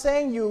see what I'm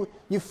saying? You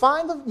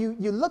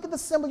look at the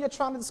symbol you're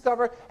trying to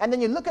discover, and then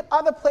you look at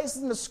other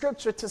places in the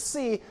scripture to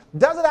see,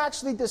 does it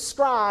actually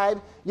describe,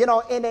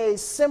 in a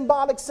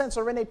symbolic sense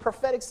or in a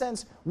prophetic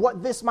sense,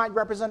 what this might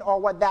represent or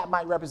what that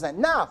might represent.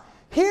 Now,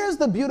 here's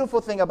the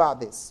beautiful thing about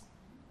this.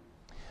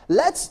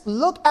 Let's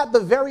look at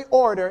the very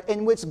order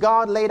in which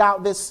God laid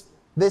out this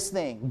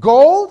thing.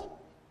 Gold,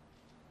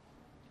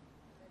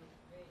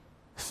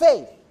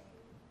 faith.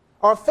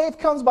 Our faith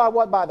comes by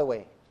what, by the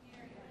way?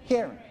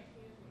 Hearing.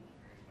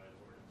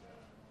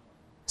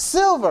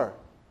 Silver.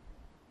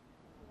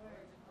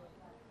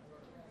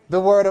 The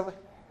word of...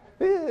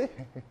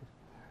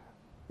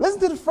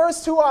 Listen to the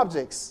first 2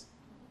 objects.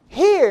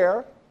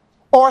 Hear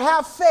or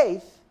have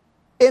faith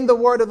in the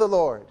word of the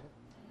Lord.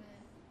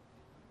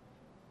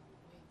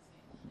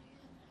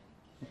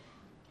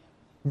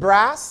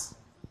 Brass.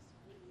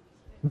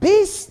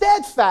 Be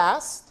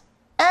steadfast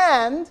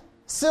and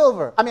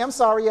silver.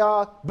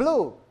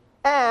 Blue.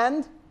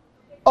 And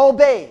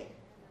obey.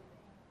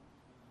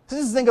 So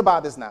just think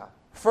about this now.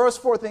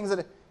 First 4 things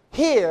that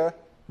hear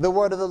the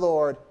word of the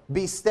Lord,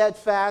 be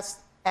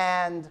steadfast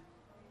and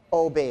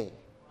obey.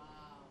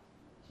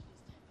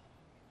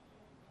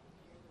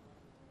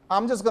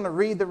 I'm just going to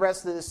read the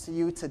rest of this to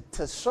you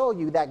to show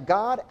you that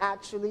God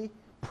actually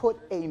put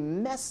a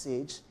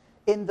message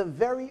in the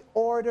very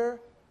order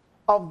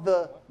of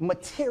the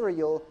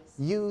material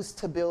used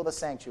to build a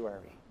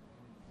sanctuary.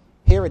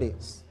 Here it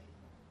is.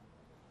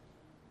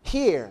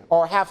 Hear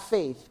or have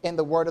faith in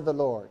the word of the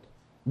Lord.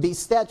 Be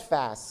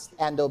steadfast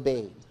and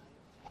obey.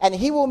 And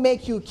he will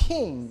make you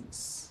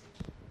kings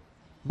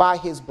by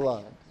his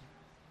blood.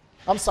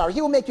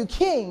 He will make you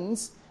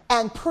kings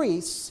and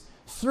priests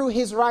through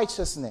his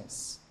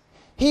righteousness.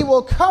 He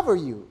will cover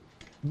you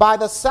by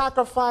the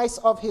sacrifice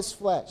of his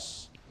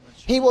flesh.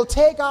 He will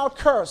take our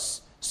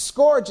curse,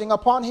 scourging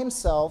upon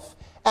himself,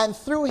 and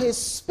through his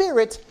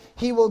spirit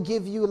he will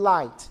give you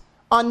light.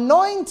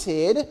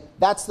 Anointed,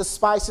 that's the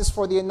spices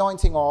for the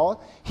anointing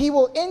oil, he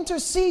will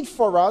intercede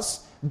for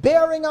us,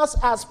 bearing us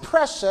as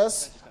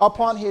precious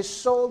upon his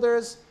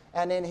shoulders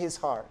and in his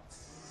heart.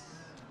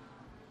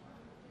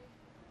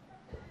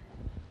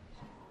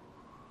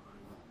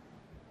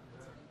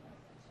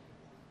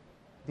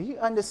 Do you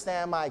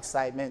understand my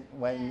excitement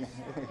when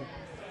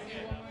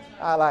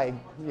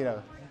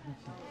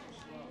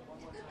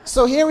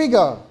So here we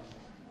go.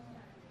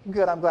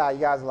 Good, I'm glad you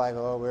guys are like,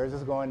 oh, where's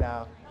this going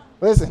now?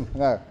 Listen,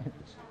 no.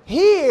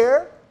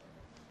 Hear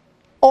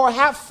or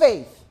have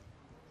faith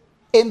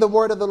in the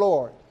word of the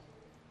Lord.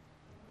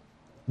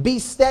 Be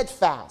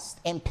steadfast,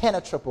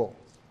 impenetrable,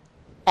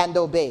 and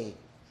obey.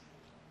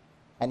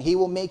 And he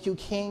will make you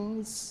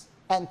kings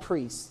and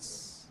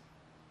priests.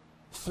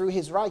 Through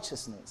his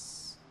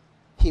righteousness,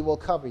 he will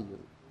cover you.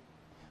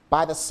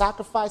 By the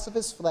sacrifice of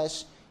his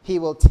flesh, he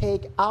will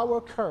take our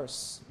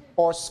curse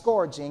or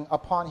scourging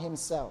upon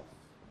himself.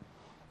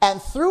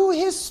 and through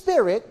his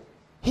Spirit,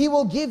 he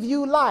will give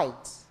you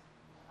light.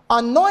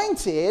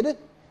 Anointed,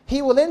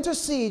 he will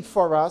intercede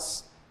for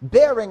us,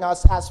 bearing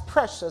us as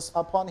precious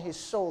upon his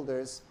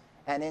shoulders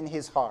and in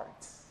his heart.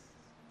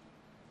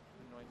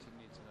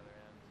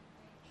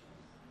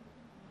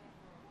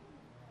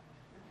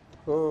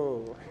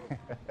 Oh.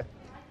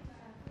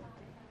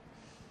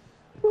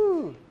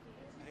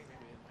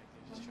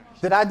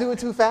 Did I do it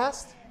too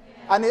fast?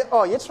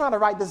 Oh, you're trying to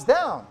write this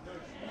down.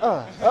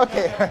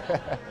 Okay.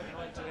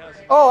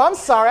 Oh, I'm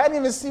sorry. I didn't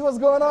even see what's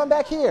going on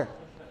back here.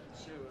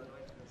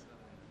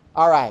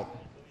 All right.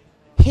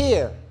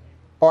 Hear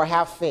or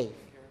have faith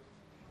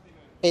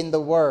in the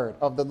word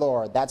of the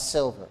Lord. That's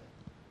silver.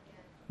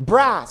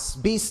 Brass,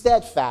 be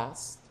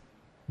steadfast.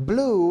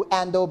 Blue,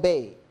 and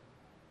obey.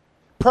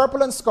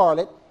 Purple and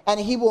scarlet, and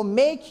he will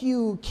make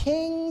you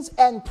kings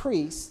and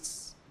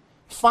priests.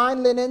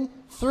 Fine linen,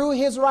 through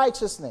his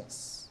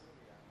righteousness.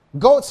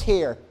 Goat's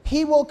hair,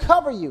 he will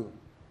cover you.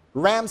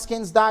 Ram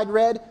skins dyed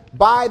red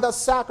by the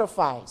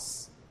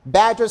sacrifice.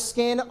 Badger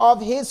skin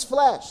of his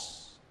flesh.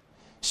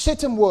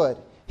 Shittim wood,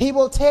 he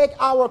will take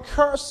our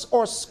curse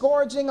or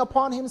scourging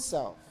upon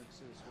himself.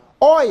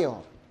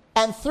 Oil,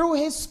 and through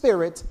his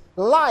Spirit,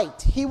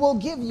 light, he will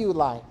give you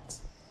light.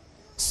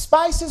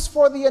 Spices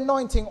for the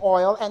anointing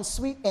oil and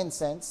sweet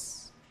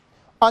incense.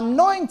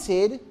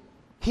 Anointed,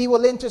 he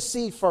will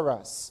intercede for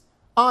us.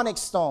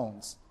 Onyx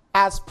stones,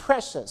 as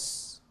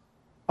precious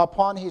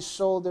upon his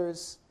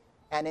shoulders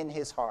and in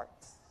his heart.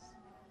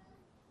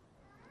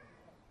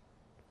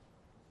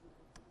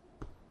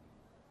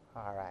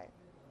 All right.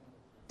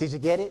 Did you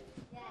get it?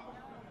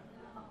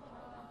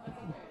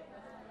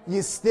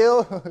 You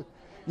still,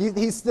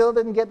 he still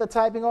didn't get the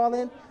typing all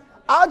in?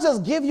 I'll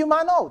just give you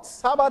my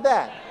notes. How about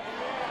that?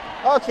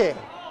 Okay.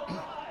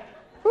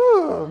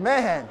 Whew,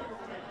 man.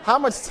 How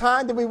much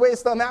time did we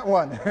waste on that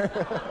one?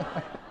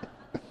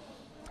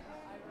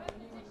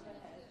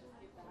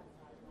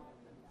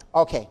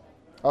 Okay.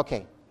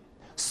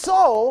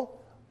 So,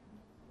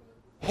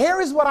 here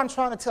is what I'm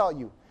trying to tell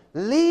you.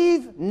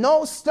 Leave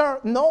no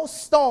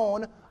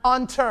stone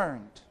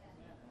unturned.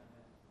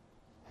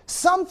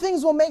 Some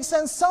things will make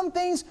sense. Some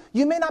things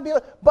you may not be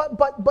able,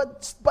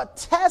 but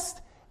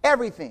test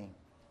everything.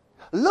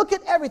 Look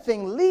at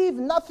everything. Leave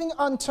nothing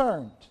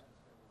unturned.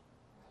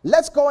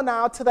 Let's go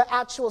now to the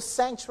actual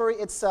sanctuary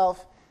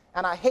itself.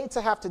 And I hate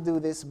to have to do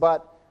this,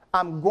 but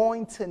I'm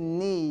going to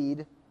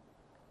need,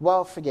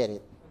 well, forget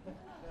it.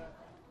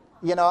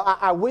 You know,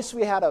 I wish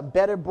we had a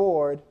better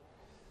board.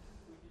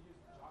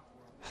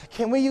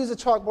 Can we use a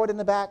chalkboard in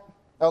the back?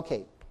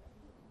 Okay.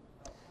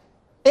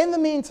 In the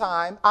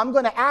meantime, I'm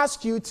going to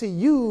ask you to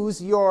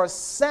use your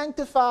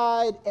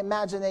sanctified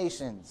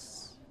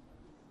imaginations.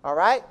 All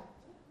right?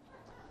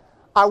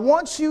 I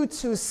want you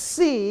to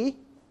see.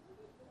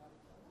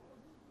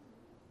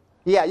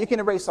 Yeah, you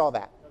can erase all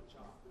that.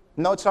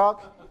 No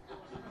chalk?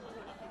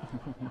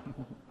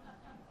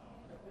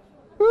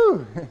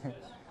 Whew.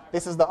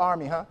 This is the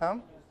army, huh?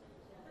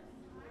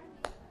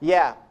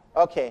 Yeah,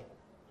 okay.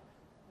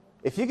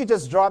 If you could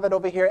just draw that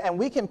over here, and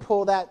we can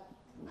pull that.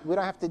 We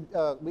don't have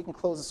to, we can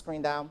close the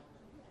screen down.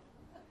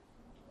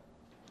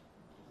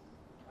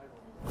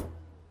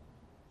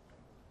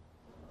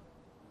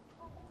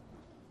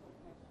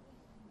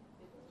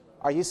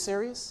 Are you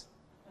serious?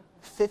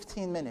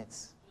 15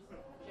 minutes.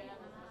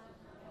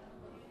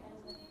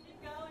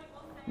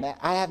 Man,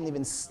 I haven't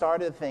even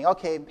started the thing.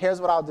 Okay, here's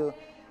what I'll do.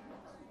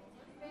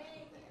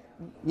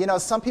 You know,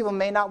 some people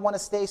may not want to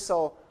stay,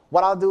 so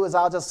what I'll do is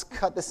I'll just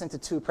cut this into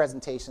 2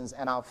 presentations,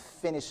 and I'll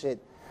finish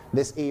it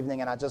this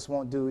evening, and I just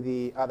won't do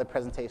the other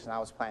presentation I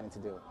was planning to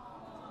do.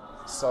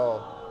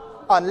 So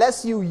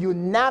unless you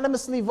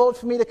unanimously vote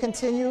for me to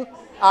continue,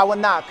 I will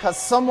not, because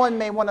someone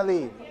may want to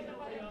leave.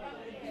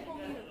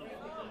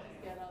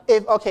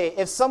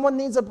 If someone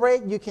needs a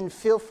break, you can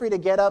feel free to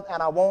get up,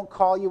 and I won't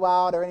call you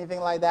out or anything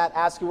like that,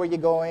 ask you where you're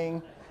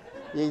going.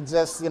 You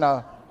just,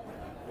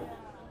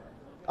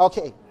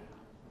 Okay.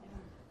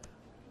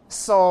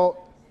 So,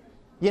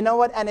 you know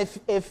what? And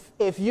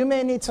if you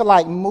may need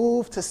to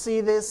move to see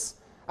this,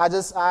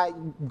 I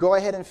go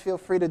ahead and feel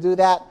free to do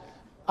that.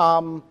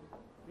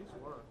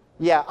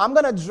 Yeah, I'm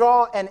going to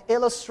draw an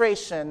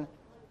illustration.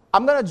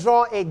 I'm going to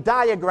draw a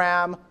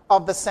diagram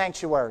of the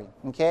sanctuary.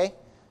 Okay?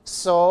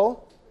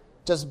 So,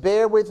 just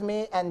bear with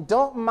me and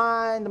don't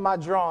mind my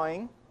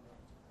drawing.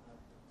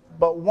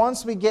 But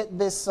once we get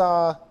this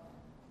down,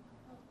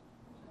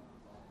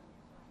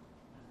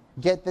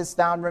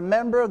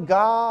 remember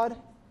God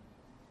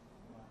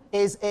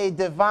is a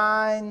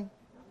divine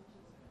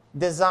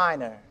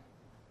designer.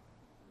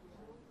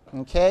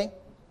 Okay?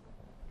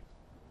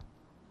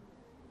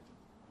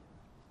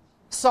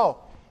 So,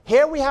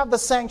 here we have the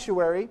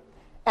sanctuary,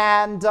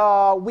 and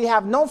we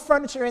have no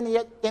furniture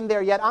in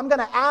there yet. I'm going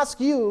to ask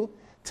you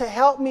to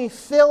help me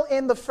fill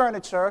in the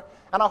furniture,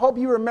 and I hope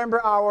you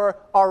remember our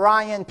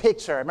Orion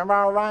picture. Remember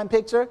our Orion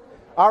picture?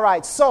 All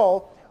right,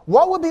 so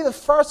what would be the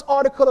first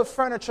article of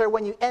furniture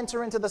when you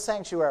enter into the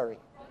sanctuary?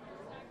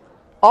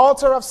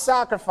 Altar of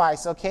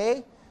sacrifice,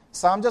 okay?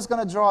 So I'm just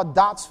going to draw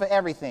dots for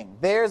everything.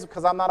 There's,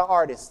 because I'm not an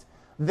artist.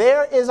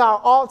 There is our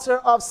altar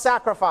of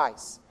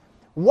sacrifice.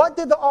 What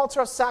did the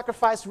altar of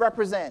sacrifice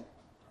represent?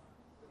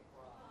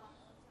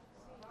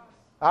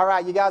 All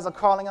right, you guys are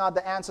calling out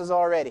the answers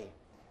already.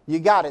 You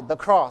got it, the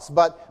cross.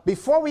 But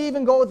before we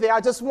even go there, I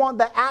just want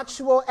the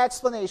actual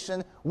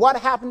explanation. What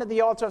happened at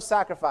the altar of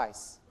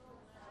sacrifice?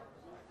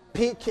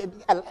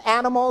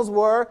 Animals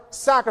were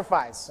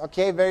sacrificed.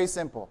 Okay, very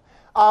simple.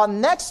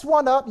 Next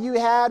one up, you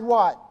had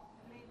what?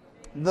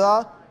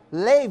 The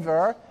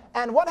laver.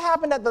 And what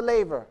happened at the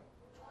laver?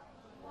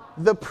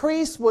 The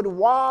priests would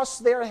wash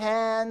their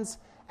hands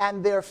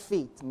and their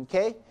feet.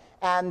 Okay?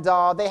 And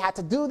they had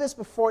to do this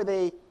before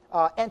they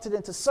entered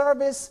into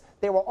service.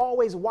 They were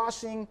always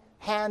washing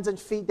hands and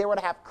feet. They were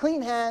to have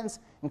clean hands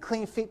and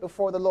clean feet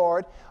before the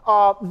Lord.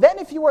 Then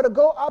if you were to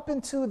go up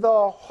into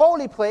the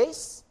holy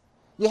place,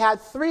 you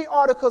had 3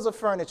 articles of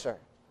furniture,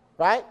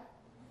 right?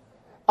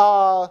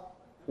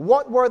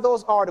 What were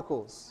those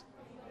articles?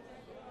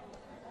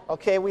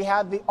 Okay, we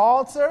had the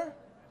altar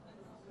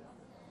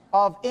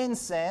of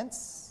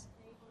incense,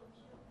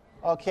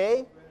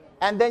 okay?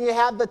 And then you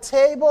had the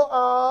table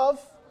of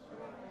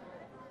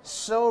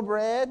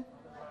showbread.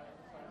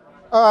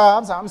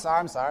 I'm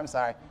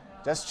sorry.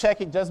 Just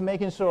checking, just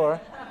making sure.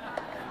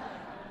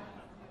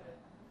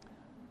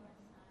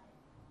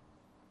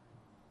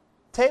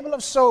 Table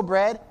of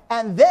showbread,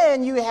 and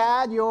then you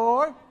had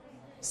your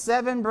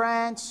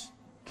 7-branch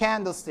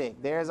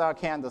candlestick. There's our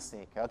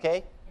candlestick,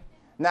 okay?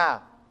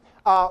 Now,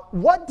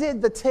 what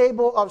did the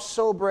table of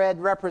showbread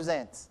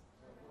represent?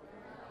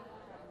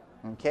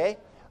 Okay.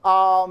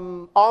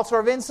 Altar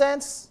of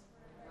incense.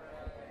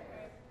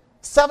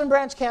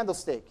 7-branch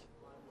candlestick.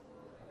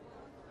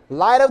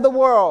 Light of the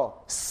world.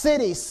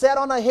 City set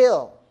on a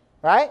hill.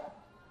 Right?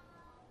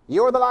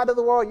 You're the light of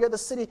the world. You're the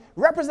city.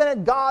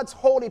 Represented God's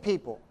holy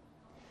people.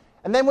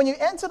 And then when you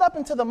entered up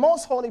into the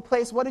most holy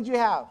place, what did you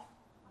have?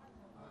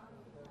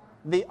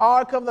 The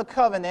Ark of the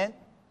Covenant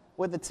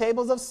with the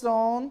tables of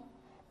stone.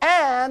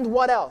 And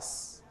what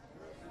else?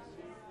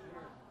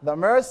 The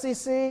mercy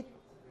seat.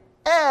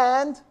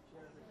 And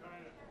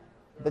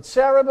the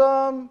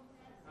cherubim.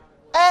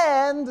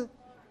 And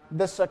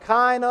the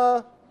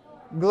Shekinah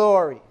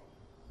glory.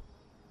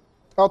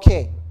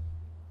 Okay.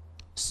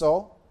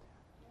 So,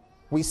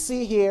 we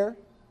see here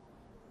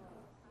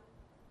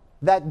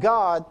that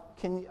God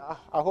can,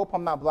 I hope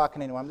I'm not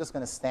blocking anyone. I'm just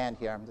going to stand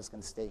here. I'm just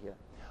going to stay here.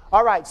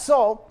 All right.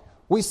 So,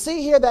 we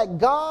see here that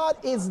God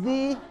is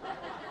the...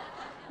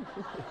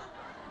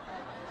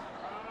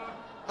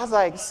 I was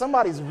like,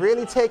 somebody's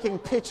really taking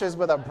pictures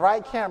with a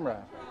bright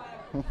camera.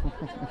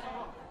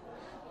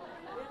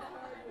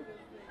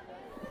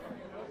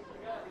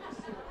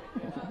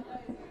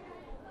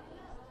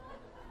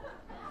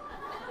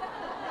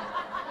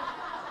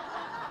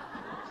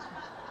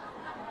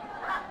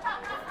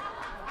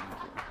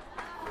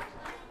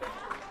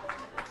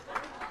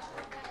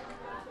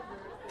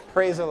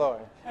 Praise the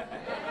Lord.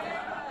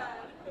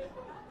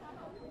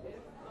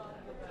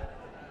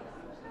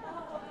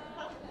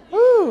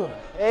 Woo.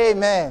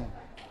 Amen.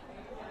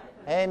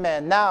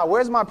 Amen. Now,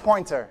 where's my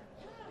pointer?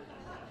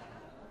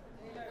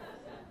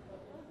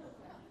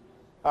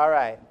 All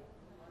right.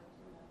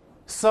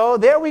 So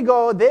there we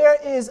go. There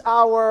is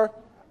our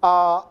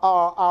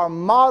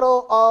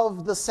model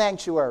of the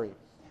sanctuary.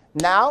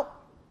 Now,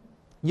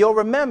 you'll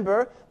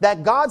remember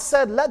that God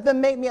said, let them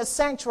make me a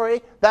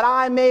sanctuary that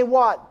I may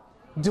what?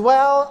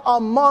 Dwell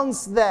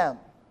amongst them.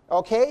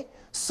 Okay?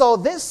 So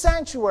this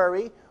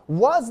sanctuary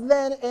was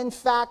then, in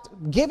fact,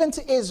 given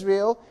to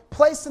Israel,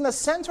 placed in the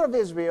center of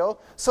Israel,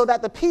 so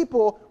that the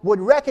people would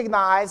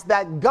recognize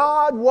that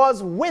God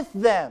was with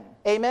them.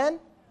 Amen?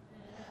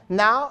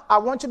 Now, I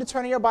want you to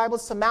turn in your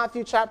Bibles to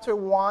Matthew chapter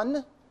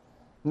 1.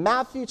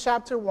 Matthew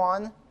chapter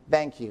 1.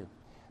 Thank you.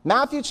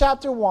 Matthew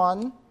chapter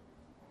 1.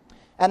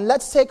 And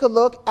let's take a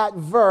look at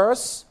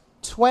verse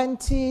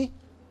 23.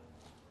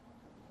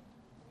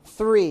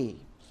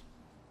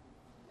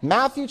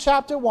 Matthew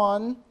chapter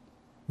 1,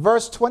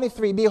 verse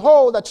 23.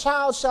 Behold, a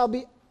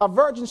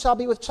virgin shall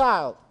be with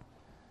child.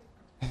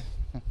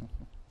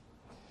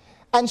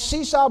 And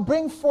she shall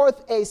bring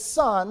forth a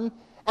son,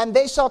 and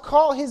they shall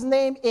call his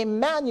name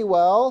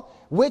Emmanuel,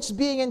 which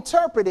being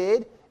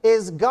interpreted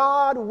is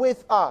God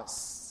with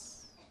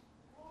us.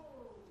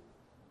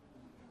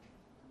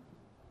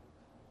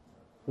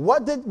 Why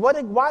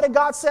did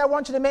God say, I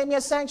want you to make me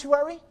a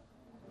sanctuary?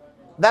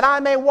 That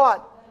I may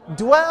what?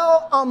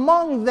 Dwell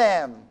among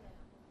them.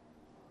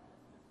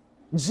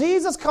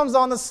 Jesus comes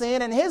on the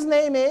scene, and his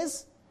name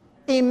is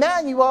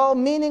Emmanuel,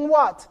 meaning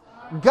what?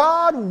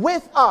 God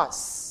with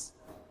us.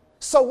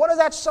 So what does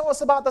that show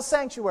us about the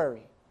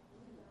sanctuary?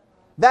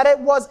 That it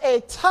was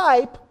a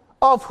type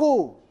of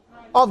who?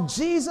 Of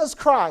Jesus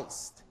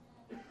Christ.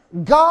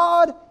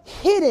 God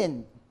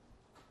hidden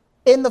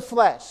in the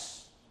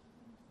flesh.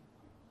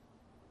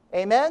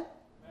 Amen?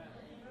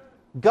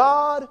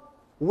 God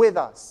with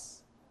us.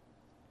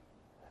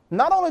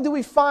 Not only do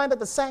we find that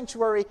the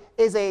sanctuary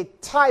is a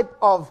type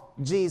of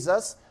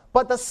Jesus,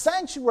 but the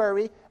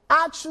sanctuary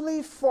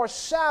actually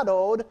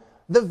foreshadowed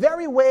the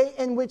very way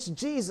in which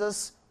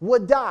Jesus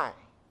would die.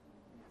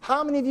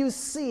 How many of you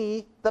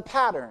see the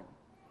pattern?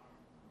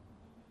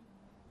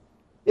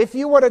 If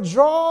you were to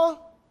draw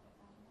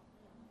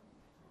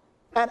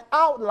an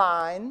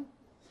outline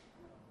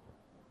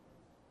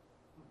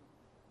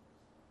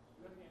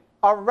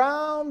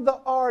around the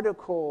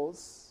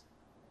articles,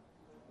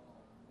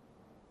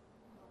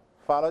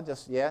 follow,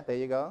 just, yeah, there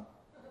you go.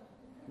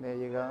 There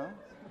you go.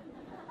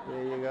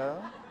 There you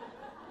go.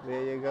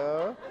 There you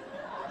go.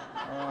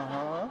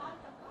 Uh-huh.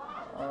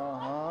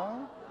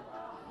 Uh-huh.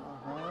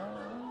 Uh-huh.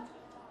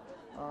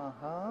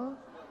 Uh-huh.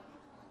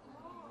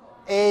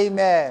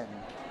 Amen.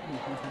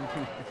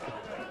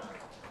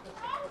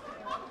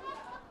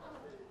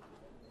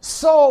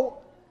 So,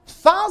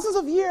 thousands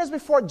of years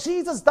before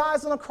Jesus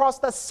dies on the cross,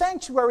 the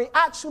sanctuary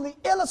actually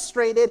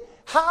illustrated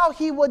how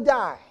he would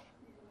die.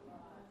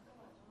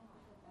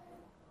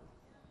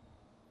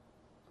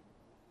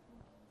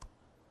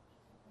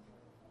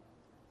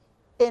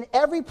 In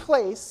every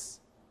place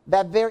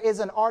that there is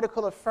an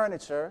article of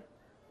furniture,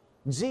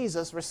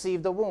 Jesus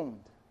received a wound.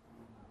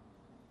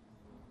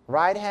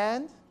 Right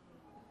hand,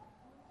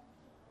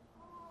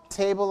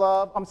 table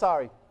of,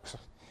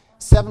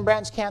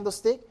 7-branch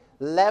candlestick.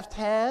 Left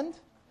hand,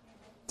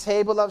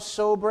 table of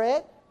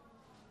showbread.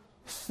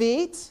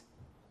 Feet,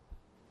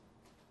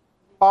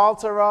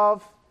 altar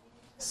of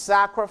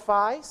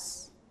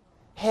sacrifice.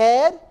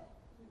 Head,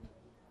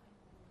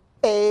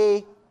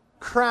 a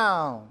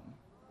crown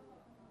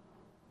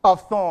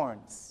of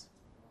thorns.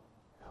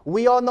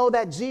 We all know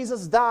that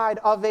Jesus died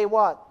of a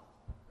what?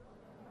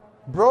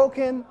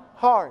 Broken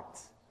heart.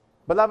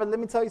 Beloved, let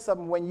me tell you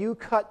something. When you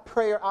cut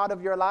prayer out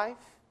of your life,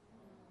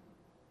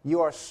 you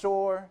are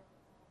sure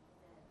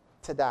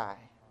to die.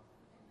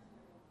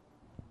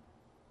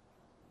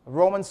 A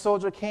Roman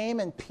soldier came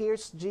and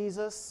pierced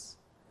Jesus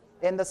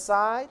in the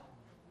side.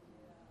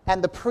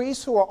 And the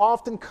priests, who are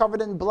often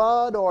covered in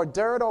blood or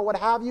dirt or what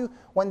have you,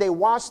 when they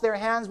washed their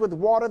hands with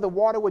water, the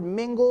water would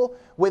mingle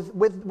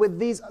with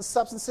these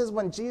substances.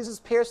 When Jesus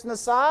pierced in the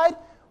side,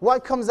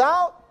 what comes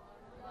out?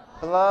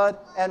 Blood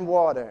and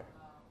water.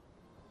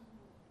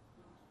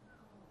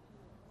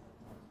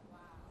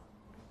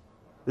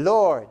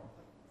 Lord,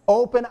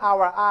 open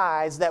our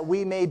eyes that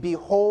we may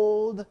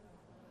behold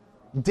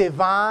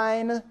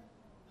divine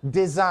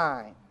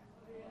design.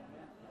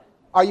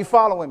 Are you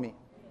following me?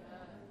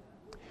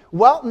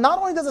 Well, not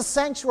only does the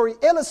sanctuary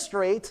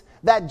illustrate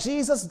that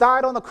Jesus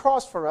died on the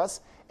cross for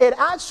us, it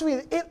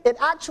actually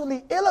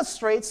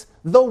illustrates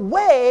the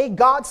way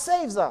God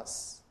saves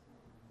us.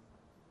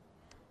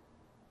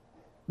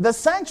 The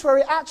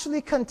sanctuary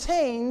actually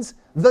contains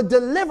the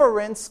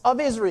deliverance of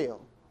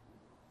Israel.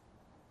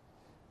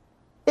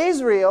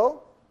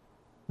 Israel,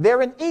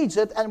 they're in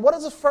Egypt, and what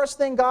is the first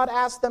thing God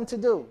asked them to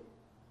do?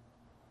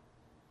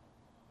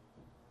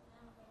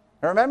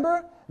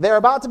 Remember, they're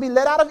about to be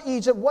led out of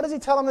Egypt. What does he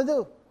tell them to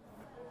do?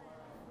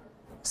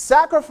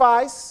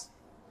 Sacrifice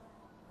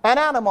an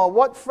animal.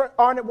 What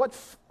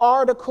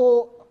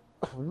article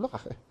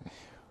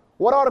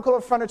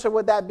of furniture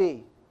would that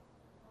be?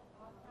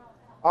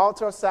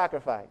 Altar of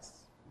sacrifice.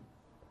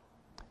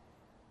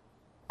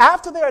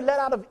 After they are led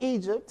out of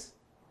Egypt,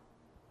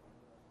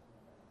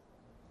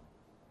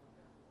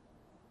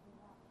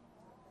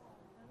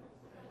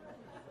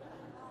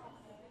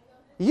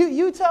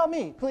 you tell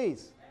me,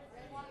 please.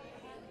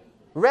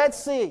 Red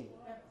Sea.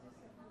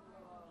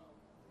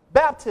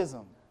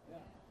 Baptism.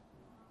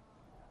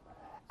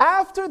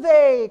 After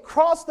they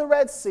cross the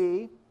Red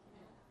Sea,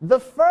 the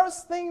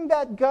first thing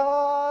that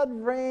God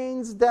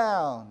rains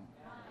down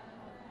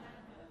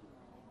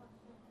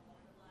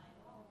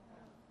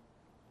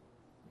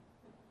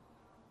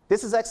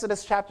this is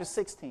Exodus chapter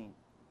 16.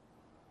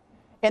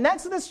 In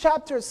Exodus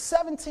chapter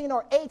 17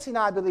 or 18,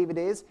 I believe it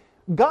is,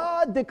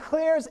 God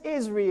declares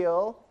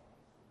Israel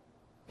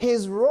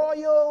his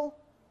royal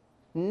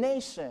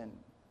nation,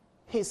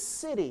 his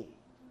city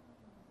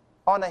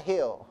on a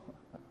hill.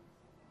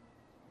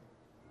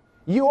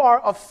 You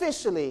are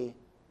officially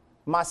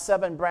my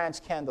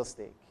 7-branch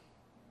candlestick.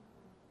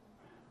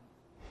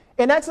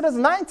 In Exodus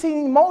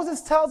 19,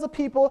 Moses tells the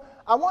people,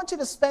 I want you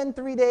to spend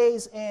 3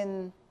 days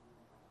in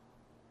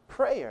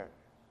prayer.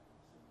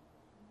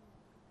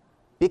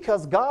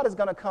 Because God is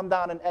going to come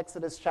down in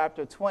Exodus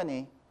chapter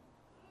 20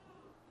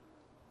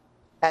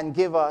 and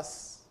give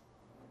us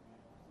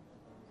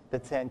the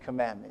 10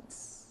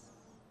 Commandments.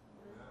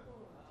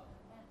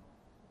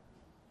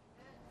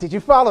 Did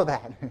you follow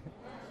that?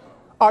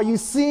 Are you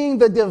seeing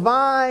the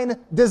divine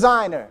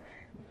designer?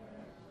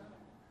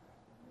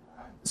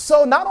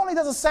 So not only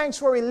does the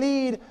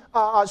sanctuary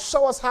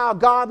show us how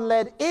God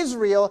led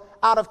Israel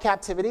out of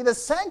captivity, the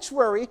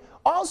sanctuary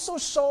also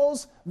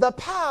shows the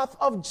path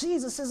of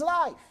Jesus'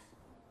 life.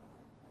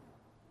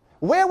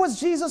 Where was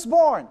Jesus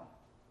born?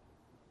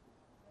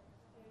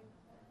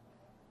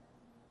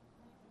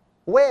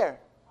 Where?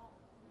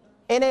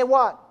 In a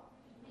what?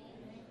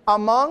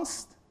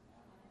 Amongst?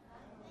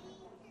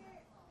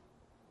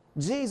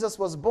 Jesus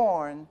was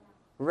born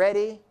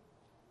ready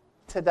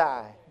to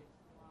die.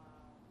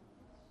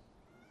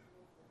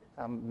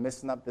 I'm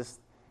messing up this.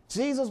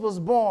 Jesus was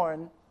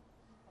born,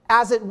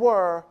 as it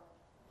were,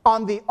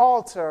 on the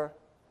altar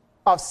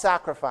of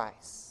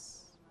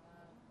sacrifice.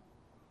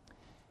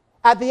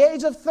 At the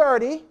age of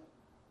 30,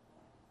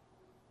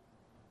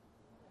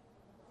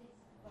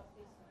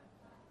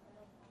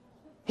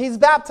 he's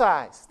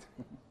baptized.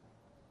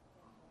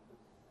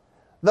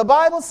 The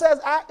Bible says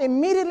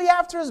immediately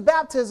after his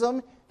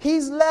baptism,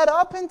 he's led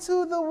up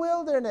into the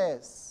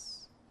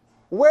wilderness,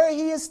 where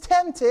he is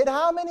tempted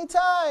how many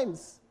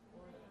times?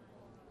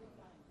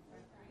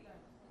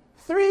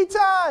 3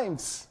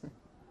 times.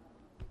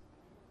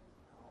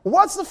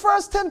 What's the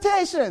first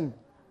temptation?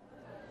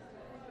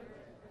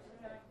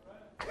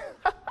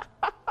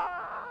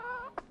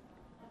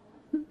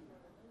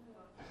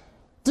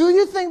 Do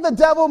you think the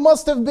devil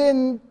must have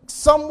been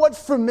somewhat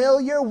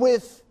familiar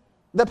with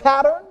the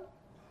pattern?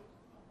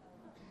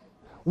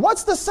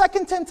 What's the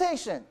second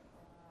temptation?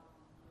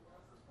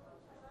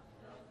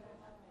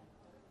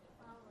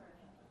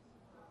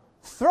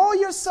 Throw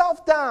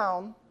yourself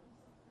down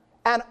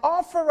and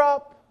offer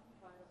up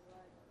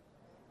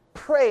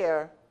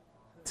prayer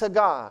to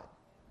God.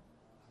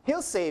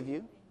 He'll save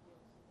you.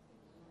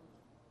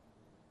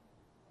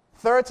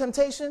 Third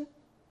temptation?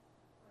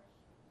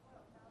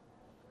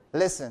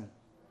 Listen,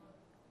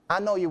 I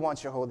know you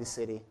want your holy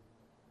city.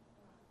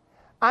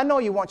 I know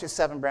you want your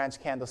 7-branch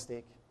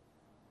candlestick.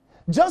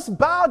 Just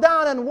bow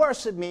down and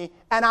worship me,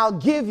 and I'll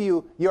give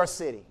you your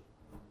city.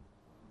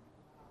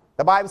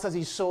 The Bible says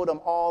he showed them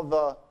all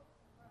the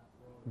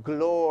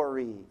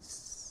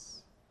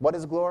glories. What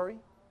is glory?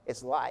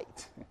 It's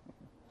light.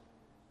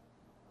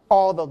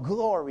 All the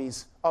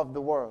glories of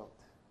the world.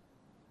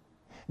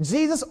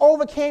 Jesus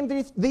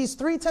overcame these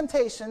 3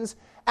 temptations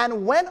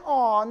and went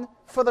on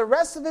for the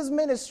rest of his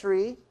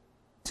ministry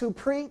to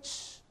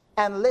preach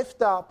and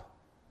lift up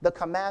the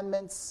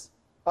commandments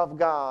of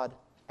God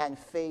and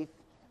faith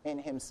in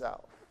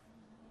himself.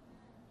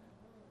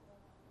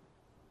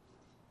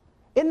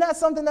 Isn't that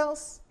something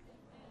else?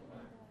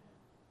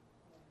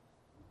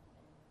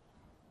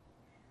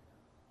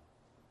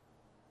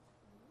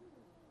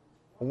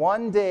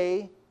 One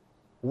day,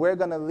 we're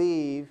going to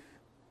leave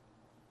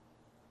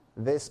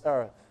this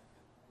earth.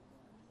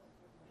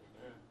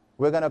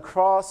 We're going to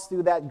cross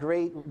through that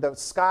the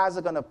skies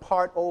are going to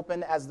part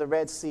open as the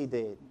Red Sea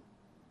did.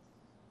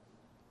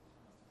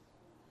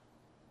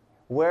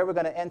 Where we're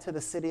going to enter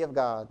the city of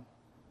God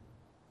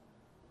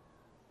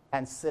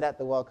and sit at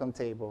the welcome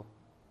table.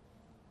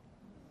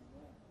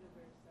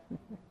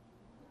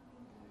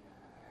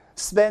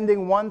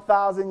 Spending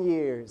 1,000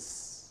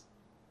 years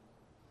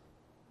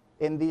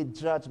in the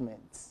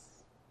judgment.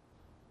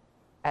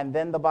 And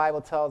then the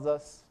Bible tells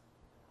us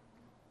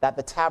that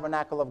the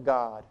tabernacle of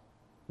God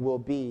will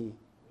be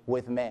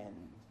with men.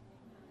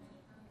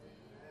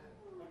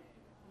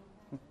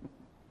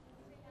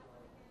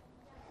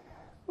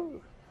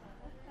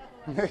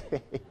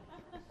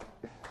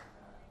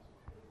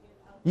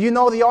 You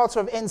know, the altar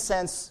of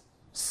incense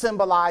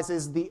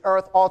symbolizes the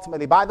earth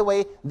ultimately. By the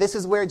way, this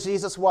is where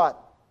Jesus what?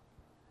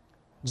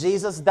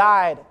 Jesus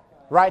died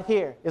right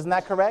here. Isn't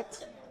that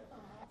correct?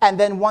 And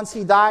then once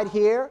he died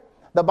here,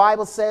 the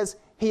Bible says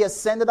he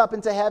ascended up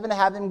into heaven,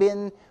 having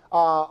been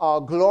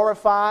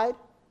glorified,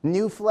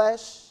 new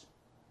flesh,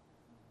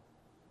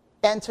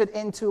 entered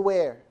into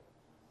where?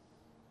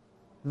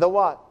 The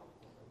what?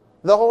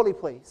 The holy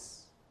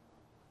place.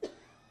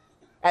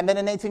 And then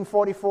in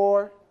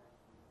 1844,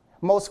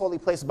 most holy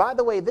place. By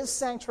the way, this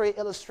sanctuary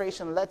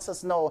illustration lets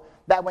us know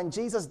that when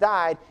Jesus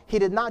died, he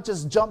did not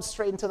just jump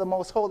straight into the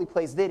most holy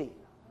place, did he?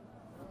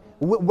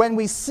 When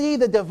we see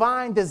the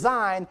divine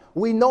design,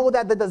 we know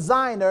that the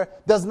designer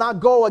does not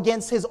go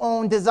against his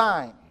own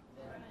design.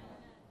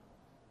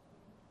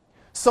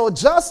 So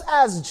just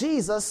as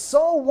Jesus,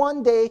 so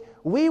one day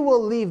we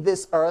will leave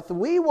this earth,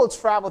 we will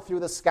travel through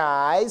the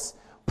skies,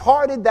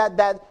 parted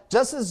that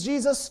just as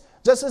Jesus,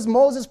 just as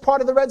Moses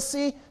parted the Red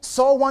Sea,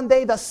 so one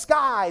day the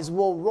skies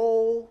will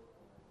roll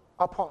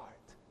apart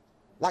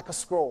like a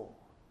scroll.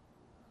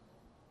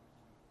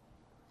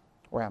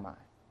 Where am I?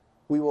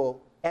 We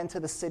will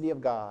enter the city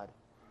of God,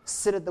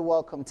 sit at the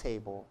welcome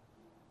table.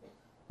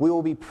 We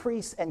will be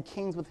priests and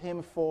kings with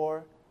him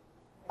for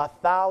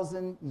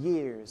 1,000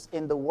 years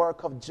in the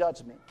work of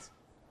judgment.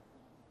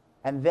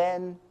 And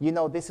then, you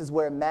know, this is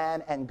where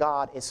man and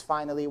God is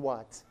finally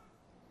what?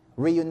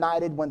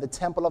 Reunited, when the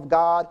temple of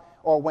God,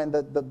 or when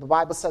the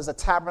Bible says the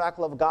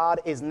tabernacle of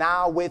God is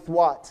now with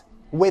what?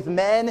 With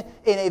men.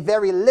 In a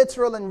very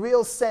literal and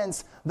real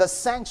sense, the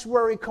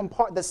sanctuary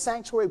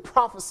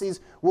prophecies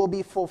will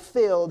be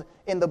fulfilled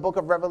in the book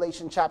of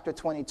Revelation chapter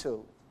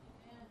 22.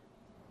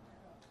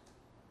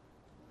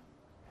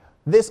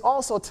 This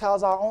also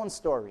tells our own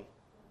story.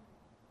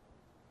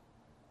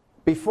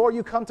 Before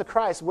you come to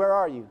Christ, where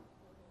are you?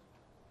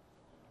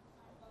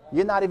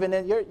 You're not even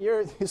in,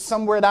 you're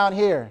somewhere down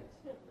here.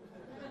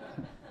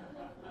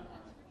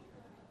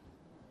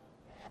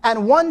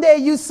 And one day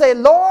you say,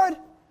 Lord,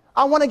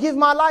 I want to give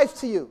my life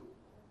to you.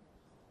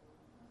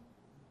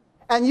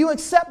 And you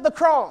accept the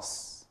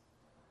cross.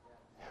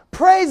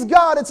 Praise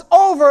God, it's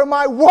over.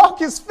 My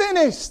walk is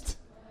finished.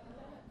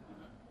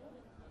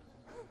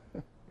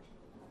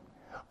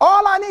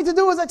 All I need to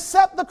do is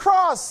accept the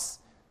cross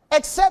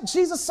accept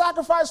Jesus'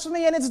 sacrifice for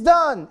me and it's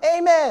done.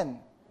 Amen.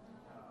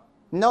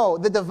 No,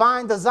 the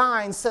divine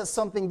design says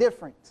something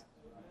different.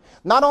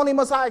 Not only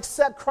must I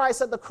accept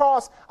Christ at the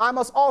cross, I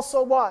must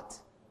also what?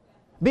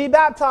 Be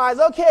baptized.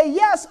 Okay,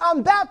 yes,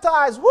 I'm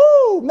baptized.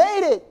 Woo,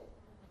 made it.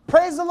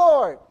 Praise the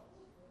Lord.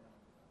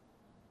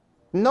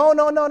 No.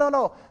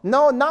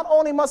 No, not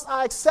only must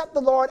I accept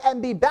the Lord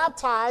and be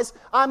baptized,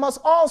 I must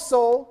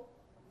also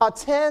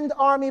attend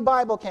Army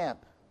Bible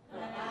Camp.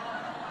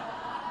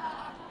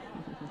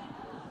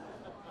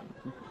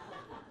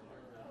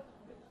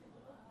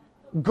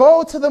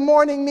 Go to the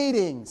morning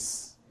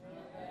meetings.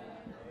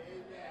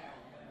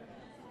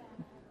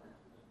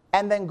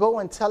 And then go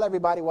and tell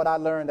everybody what I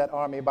learned at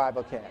Army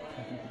Bible Camp.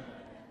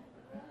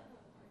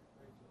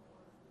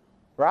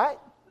 Right?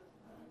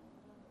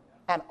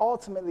 And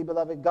ultimately,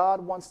 beloved,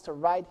 God wants to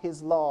write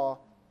his law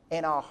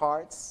in our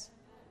hearts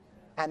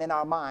and in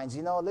our minds.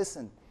 You know,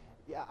 listen,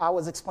 I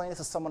was explaining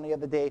to someone the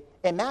other day,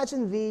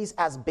 imagine these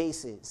as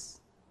bases.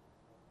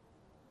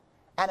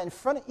 And in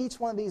front of each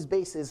one of these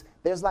bases,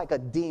 there's like a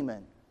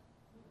demon.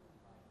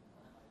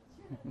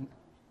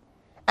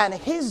 And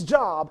his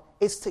job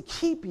is to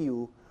keep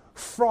you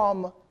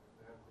from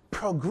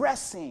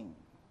progressing,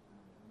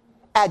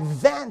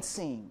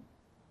 advancing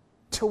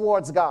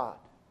towards God.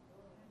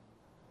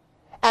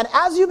 And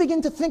as you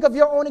begin to think of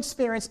your own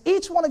experience,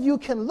 each one of you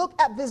can look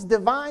at this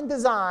divine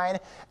design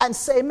and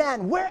say,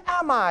 man, where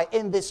am I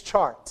in this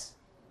chart?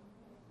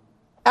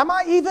 Am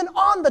I even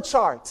on the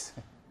chart?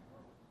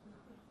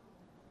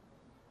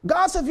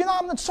 God said, if you're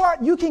not on the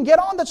chart, you can get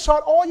on the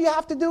chart. All you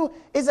have to do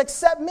is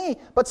accept me.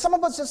 But some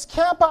of us just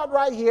camp out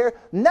right here,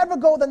 never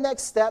go the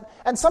next step.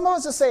 And some of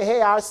us just say,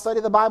 hey, I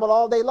study the Bible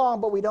all day long,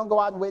 but we don't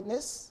go out and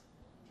witness.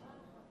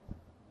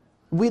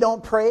 We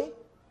don't pray.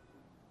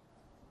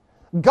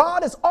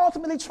 God is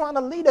ultimately trying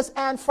to lead us.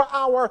 And for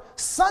our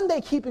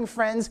Sunday keeping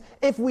friends,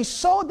 if we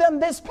show them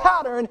this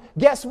pattern,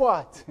 guess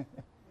what?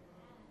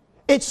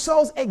 It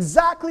shows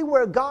exactly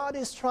where God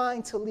is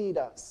trying to lead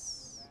us.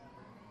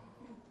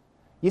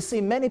 You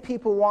see, many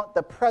people want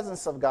the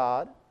presence of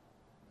God,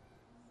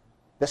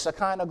 the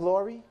Shekinah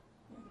glory,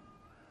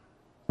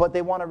 but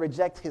they want to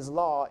reject his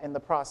law in the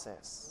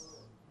process.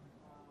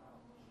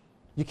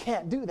 You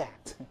can't do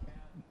that.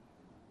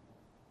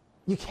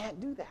 You can't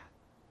do that.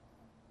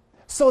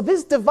 So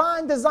this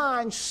divine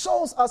design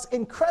shows us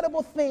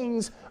incredible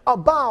things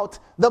about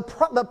the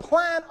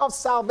plan of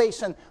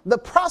salvation, the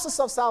process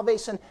of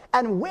salvation,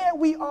 and where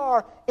we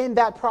are in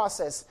that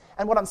process.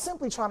 And what I'm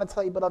simply trying to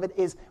tell you, beloved,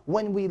 is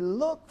when we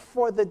look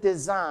for the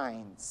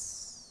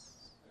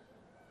designs,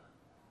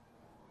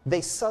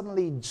 they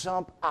suddenly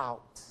jump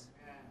out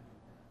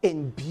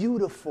in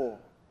beautiful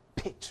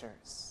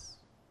pictures.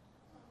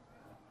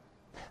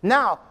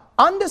 Now,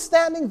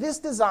 understanding this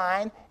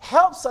design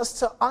helps us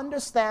to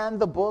understand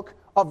the book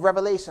of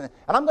Revelation.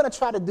 And I'm going to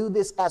try to do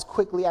this as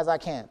quickly as I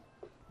can.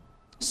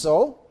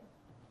 So,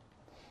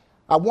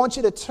 I want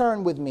you to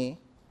turn with me.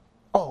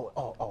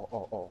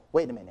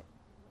 Wait a minute.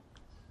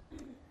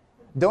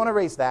 Don't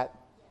erase that.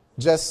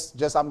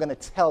 Just I'm going to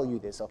tell you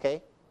this,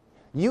 okay?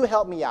 You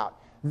help me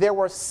out. There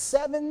were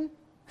 7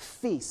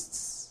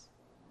 feasts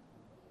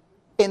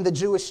in the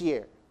Jewish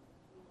year.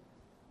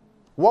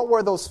 What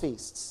were those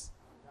feasts?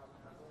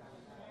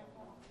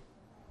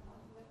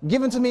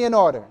 Given to me in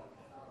order.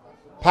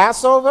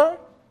 Passover,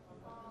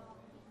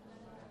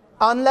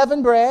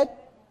 unleavened bread,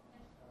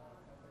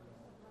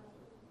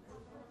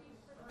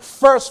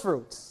 first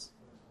fruits.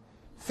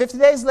 50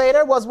 days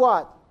later was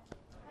what?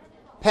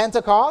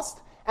 Pentecost.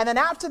 And then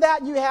after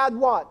that you had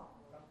what?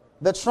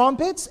 The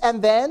trumpets,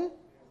 and then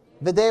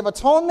the Day of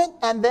Atonement,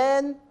 and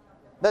then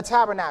the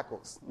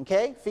Tabernacles.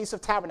 Okay? Feast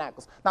of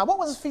Tabernacles. Now, what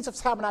was the Feast of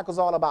Tabernacles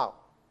all about?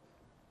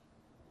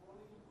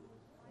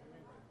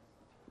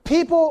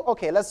 People,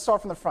 okay, let's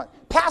start from the front.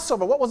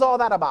 Passover, what was all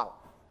that about?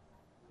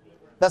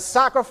 The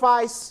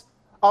sacrifice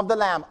of the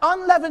lamb.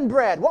 Unleavened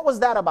bread, what was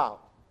that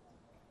about?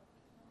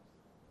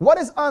 What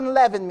does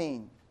unleavened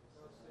mean?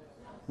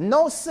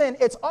 No sin.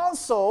 It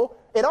also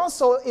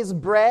is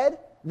bread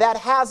that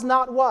has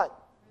not what?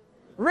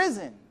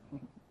 Risen.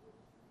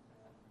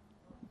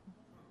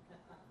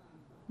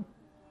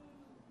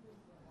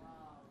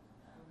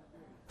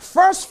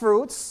 First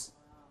fruits,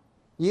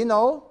 you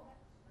know,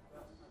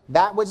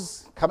 that which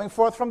is coming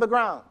forth from the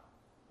ground.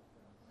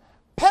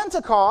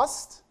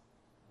 Pentecost,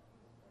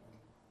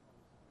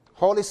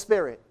 Holy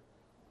Spirit.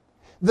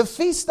 The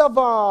Feast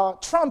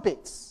of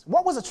Trumpets.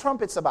 What was the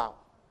trumpets about?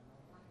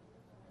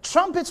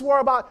 Trumpets were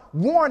about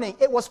warning.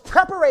 It was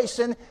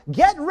preparation.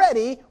 Get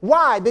ready.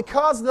 Why?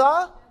 Because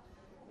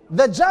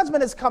the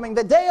judgment is coming.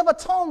 The Day of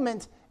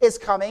Atonement is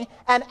coming.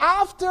 And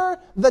after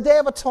the Day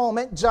of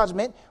Atonement,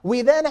 judgment,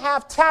 we then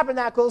have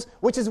Tabernacles,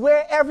 which is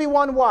where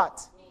everyone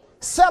what?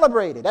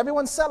 Celebrated.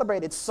 Everyone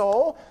celebrated.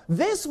 So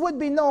this would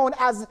be known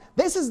as,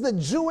 this is the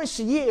Jewish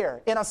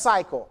year in a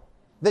cycle.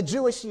 The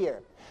Jewish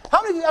year.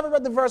 How many of you ever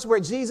read the verse where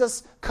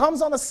Jesus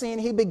comes on the scene?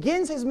 He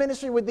begins his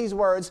ministry with these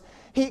words.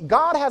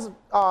 God has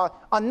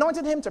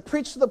anointed him to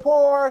preach to the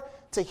poor,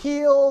 to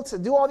heal, to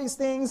do all these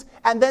things,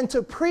 and then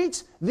to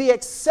preach the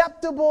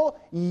acceptable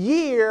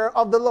year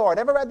of the Lord.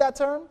 Ever read that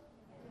term?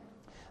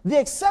 The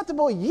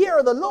acceptable year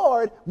of the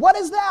Lord. What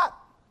is that?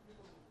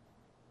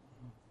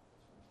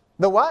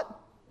 The what?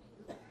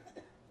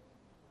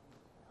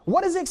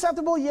 What is the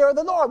acceptable year of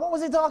the Lord? What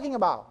was he talking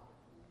about?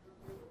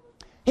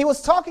 He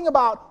was talking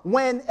about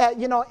when,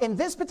 in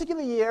this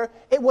particular year,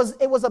 it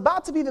was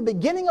about to be the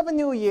beginning of a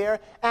new year,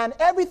 and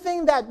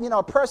everything that,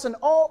 a person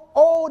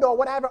owed or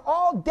whatever,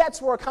 all debts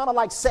were kind of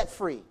like set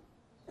free.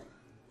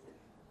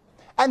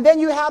 And then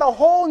you had a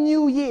whole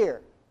new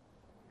year.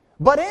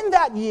 But in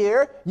that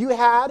year, you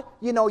had,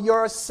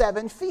 your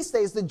 7 feast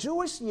days. The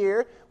Jewish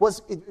year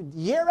was,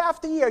 year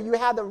after year, you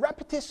had the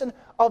repetition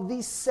of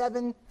these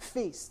 7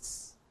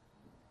 feasts.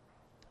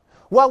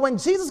 Well, when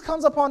Jesus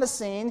comes upon the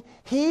scene,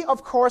 he,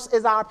 of course,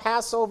 is our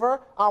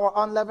Passover, our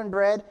unleavened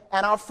bread,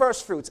 and our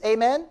first fruits.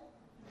 Amen?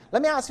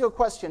 Let me ask you a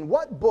question.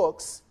 What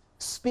books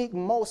speak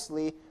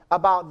mostly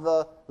about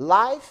the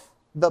life,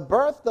 the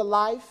birth, the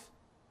life,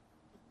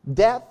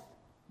 death,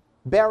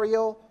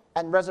 burial,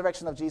 and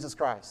resurrection of Jesus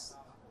Christ?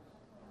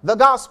 The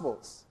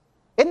Gospels.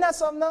 Isn't that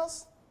something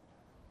else?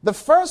 The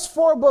first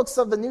 4 books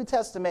of the New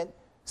Testament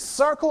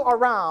circle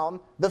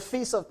around the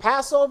feast of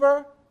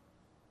Passover,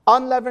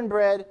 unleavened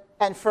bread,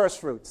 and first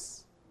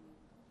fruits.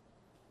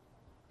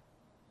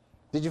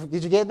 Did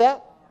you get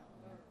that?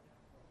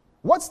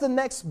 What's the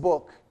next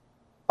book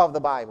of the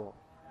Bible?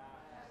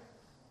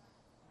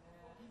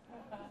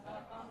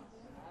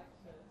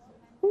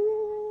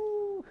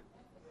 Ooh.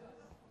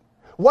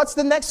 What's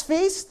the next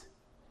feast?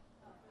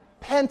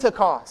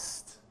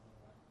 Pentecost.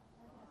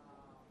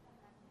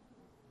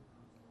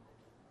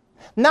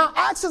 Now,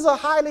 Acts is a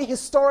highly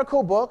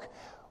historical book,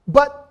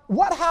 but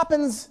what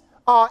happens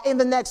in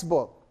the next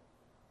book?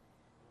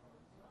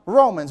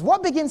 Romans.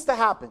 What begins to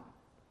happen?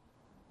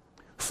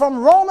 From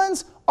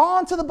Romans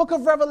on to the book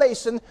of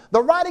Revelation,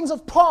 the writings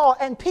of Paul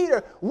and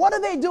Peter, what are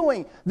they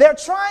doing? They're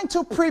trying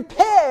to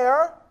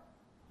prepare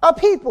a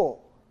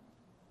people.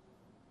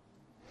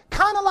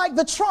 Kind of like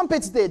the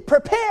trumpets did.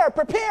 Prepare,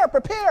 prepare,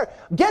 prepare.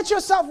 Get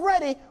yourself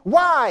ready.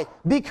 Why?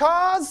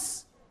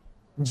 Because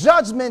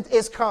judgment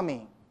is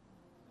coming.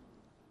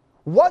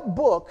 What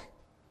book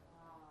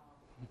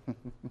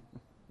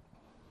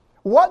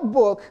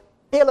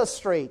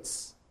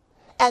illustrates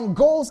and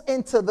goes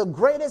into the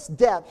greatest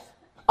depth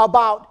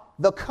about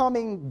the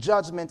coming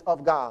judgment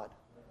of God?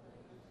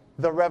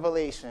 The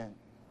Revelation.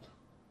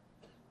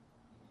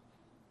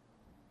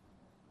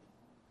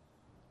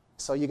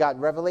 So you got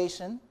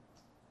Revelation,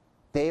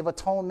 Day of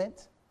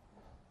Atonement,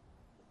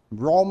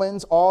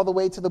 Romans, all the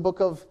way to the book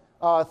of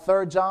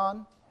 3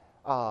 John,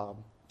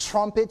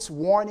 trumpets,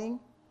 warning.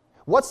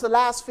 What's the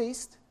last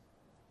feast?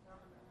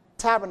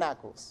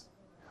 Tabernacles.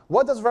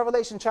 What does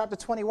Revelation chapter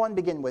 21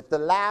 begin with? The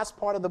last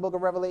part of the book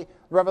of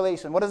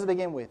Revelation. What does it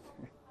begin with?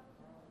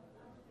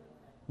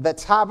 The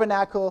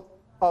tabernacle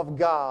of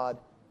God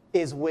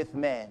is with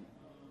men.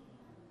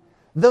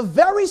 The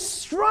very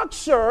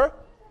structure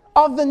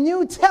of the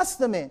New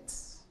Testament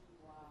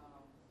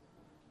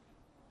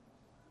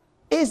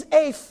is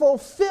a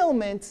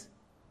fulfillment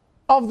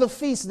of the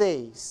feast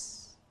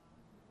days.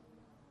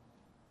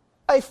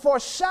 A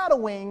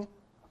foreshadowing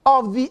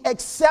of the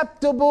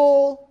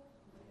acceptable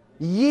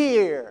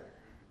year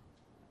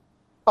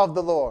of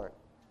the Lord.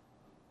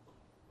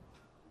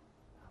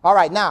 All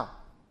right, now,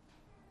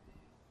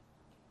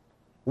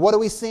 what are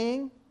we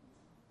seeing?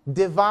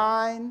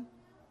 Divine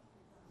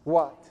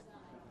what?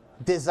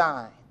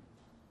 Design.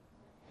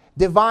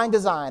 Divine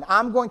design.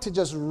 I'm going to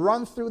just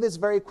run through this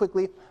very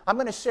quickly. I'm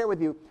going to share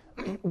with you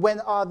when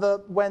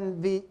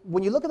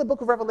you look at the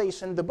book of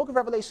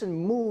Revelation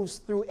moves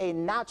through a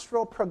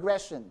natural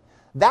progression.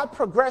 That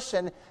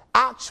progression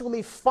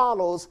actually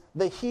follows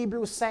the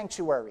Hebrew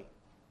sanctuary.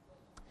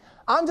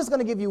 I'm just going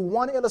to give you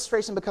one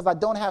illustration because I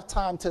don't have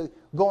time to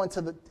go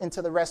into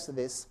the rest of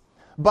this.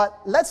 But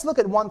let's look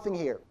at one thing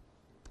here.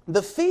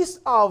 The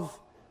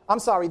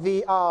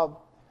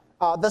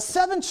the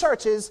 7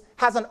 churches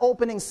has an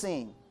opening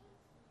scene.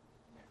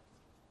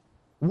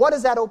 What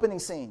is that opening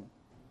scene?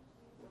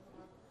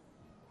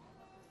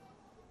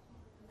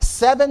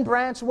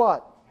 7-branch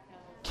what?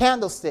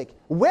 Candlestick.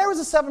 Where is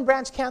the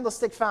 7-branch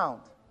candlestick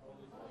found?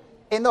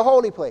 In the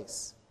holy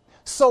place.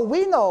 So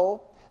we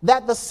know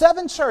that the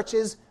 7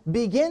 churches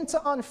begin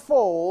to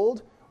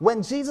unfold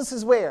when Jesus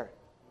is where?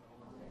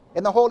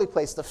 In the holy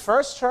place. The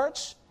first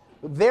church,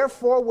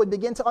 therefore, would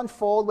begin to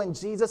unfold when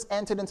Jesus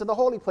entered into the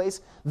holy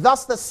place.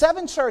 Thus, the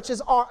 7 churches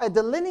are a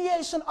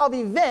delineation of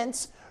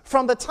events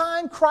from the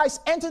time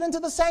Christ entered into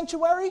the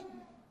sanctuary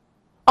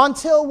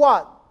until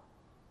what?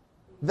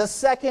 The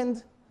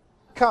second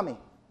coming.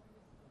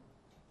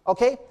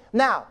 Okay?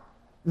 Now,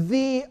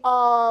 the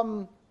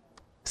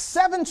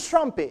 7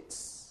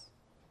 trumpets.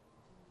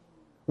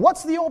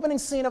 What's the opening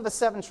scene of the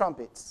 7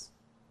 trumpets?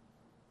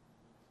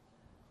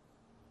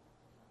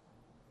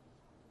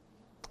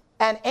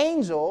 An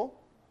angel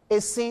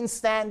is seen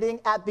standing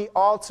at the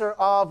altar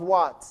of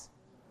what?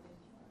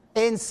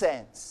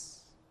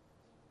 Incense.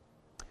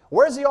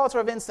 Where's the altar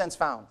of incense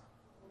found?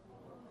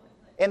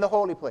 In the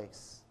holy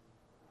place.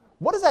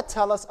 What does that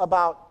tell us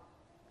about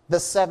the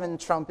 7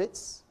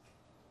 trumpets?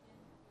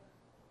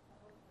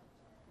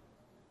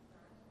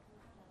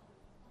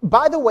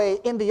 By the way,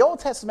 in the Old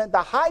Testament,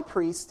 the high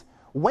priest,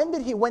 when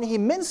he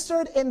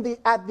ministered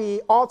at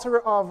the altar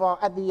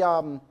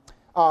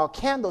of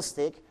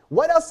candlestick,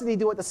 what else did he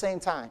do at the same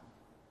time?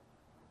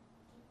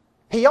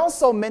 He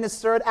also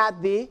ministered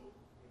at the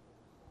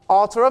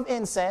altar of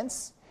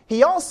incense.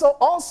 He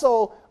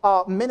also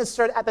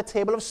ministered at the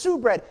table of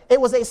shewbread. It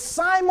was a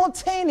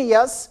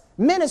simultaneous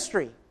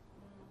ministry.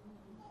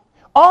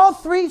 All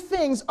 3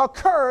 things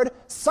occurred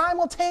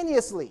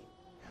simultaneously.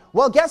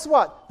 Well, guess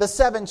what? The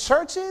 7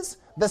 churches,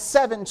 the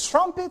 7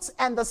 trumpets,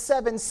 and the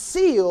 7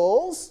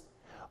 seals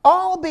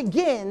all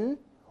begin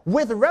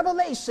with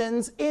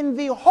revelations in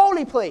the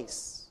holy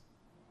place,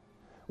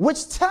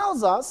 which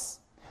tells us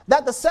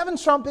that the 7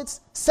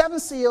 trumpets, 7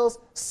 seals,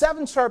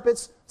 7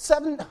 trumpets,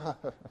 7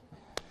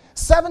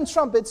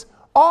 trumpets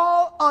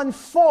all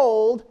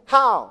unfold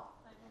how?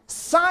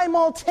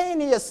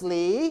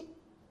 Simultaneously.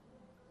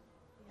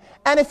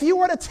 And if you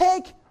were to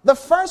take the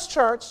first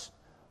church,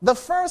 the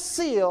first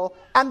seal,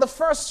 and the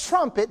first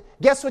trumpet,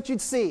 guess what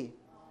you'd see?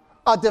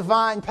 A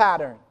divine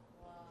pattern.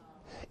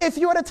 If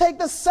you were to take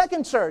the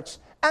second church,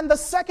 and the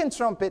second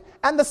trumpet,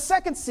 and the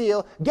second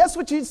seal, guess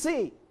what you'd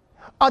see?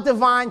 A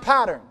divine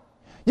pattern.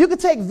 You could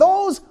take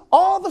those,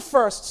 all the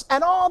firsts,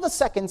 and all the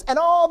seconds, and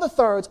all the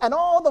thirds, and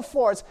all the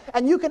fourths,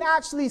 and you can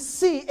actually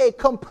see a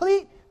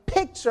complete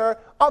picture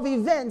of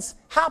events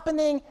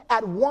happening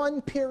at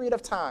one period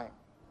of time.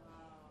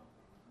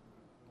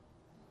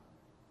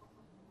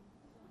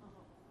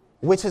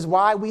 Which is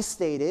why we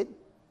stated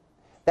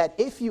that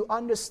if you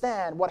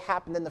understand what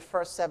happened in the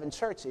first 7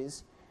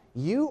 churches,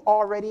 you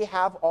already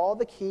have all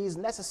the keys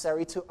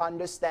necessary to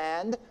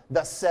understand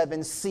the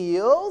 7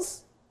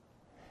 seals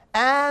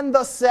and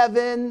the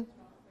 7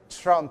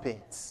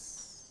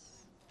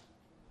 trumpets.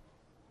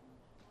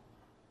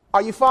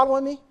 Are you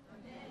following me?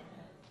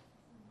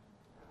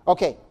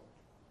 Okay.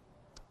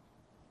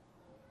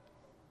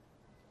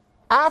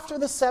 After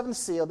the 7th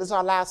seal, this is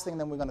our last thing,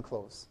 then we're going to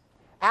close.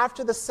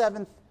 After the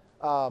 7th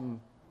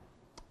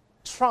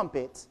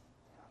trumpet,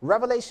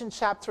 Revelation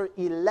chapter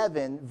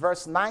 11,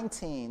 verse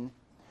 19,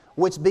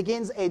 which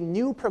begins a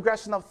new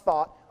progression of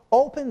thought,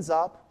 opens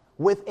up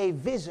with a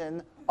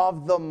vision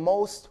of the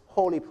most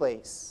holy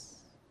place.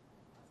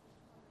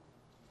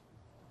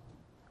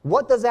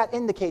 What does that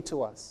indicate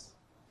to us?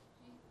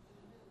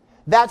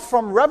 That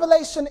from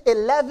Revelation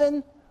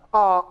 11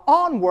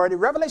 onward,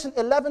 Revelation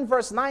 11,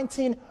 verse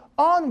 19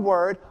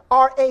 onward,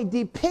 are a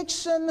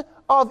depiction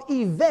of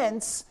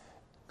events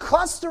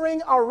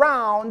clustering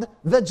around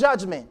the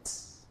judgment,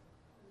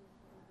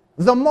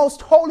 the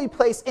most holy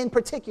place in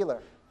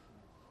particular.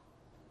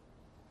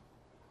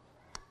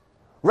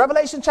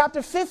 Revelation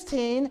chapter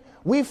 15,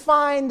 we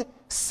find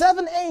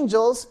 7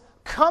 angels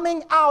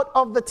coming out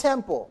of the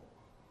temple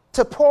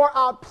to pour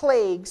out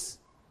plagues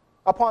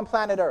upon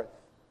planet Earth.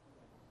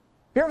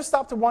 You ever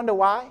stop to wonder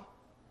why?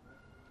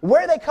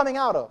 Where are they coming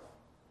out of?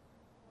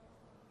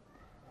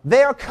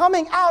 They are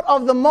coming out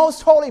of the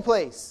most holy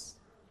place.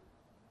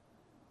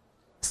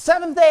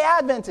 Seventh-day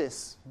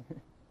Adventists.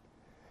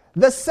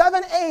 The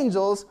 7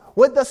 angels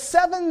with the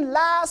 7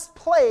 last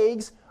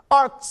plagues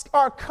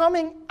are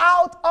coming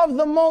out of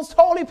the most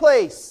holy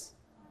place.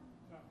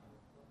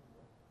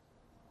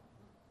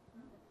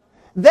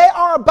 They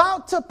are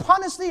about to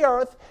punish the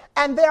earth,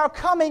 and they are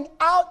coming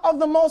out of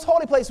the most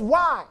holy place.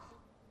 Why?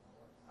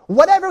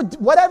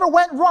 Whatever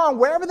went wrong,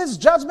 wherever this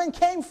judgment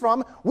came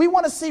from, we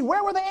want to see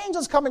where were the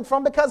angels coming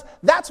from, because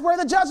that's where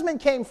the judgment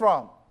came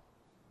from.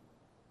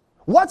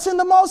 What's in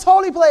the most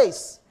holy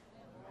place?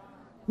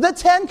 The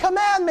 10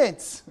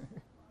 Commandments.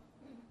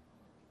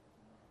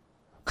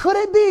 Could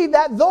it be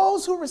that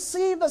those who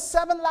received the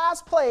 7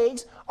 last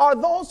plagues are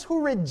those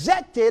who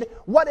rejected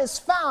what is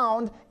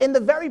found in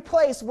the very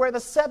place where the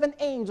 7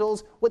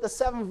 angels with the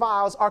 7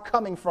 vials are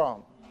coming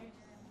from?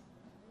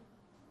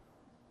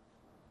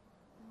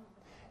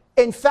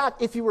 In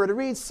fact, if you were to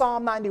read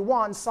Psalm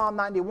 91, Psalm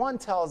 91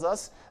 tells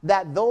us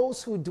that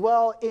those who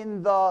dwell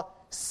in the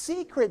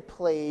secret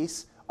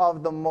place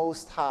of the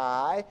Most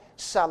High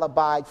shall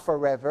abide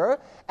forever.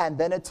 And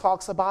then it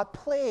talks about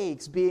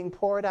plagues being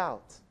poured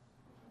out.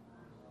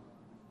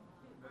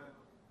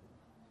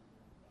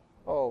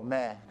 Oh,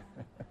 man.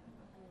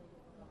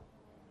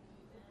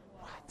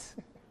 What?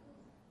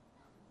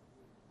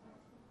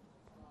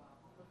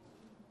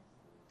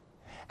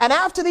 And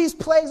after these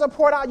plagues are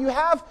poured out, you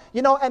have,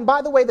 and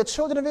by the way, the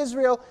children of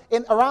Israel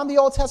around the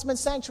Old Testament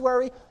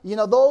sanctuary,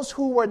 those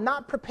who were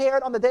not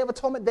prepared on the Day of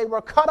Atonement, they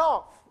were cut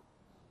off.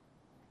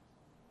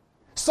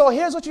 So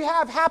here's what you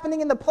have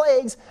happening in the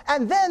plagues.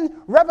 And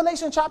then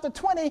Revelation chapter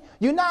 20,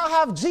 you now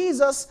have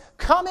Jesus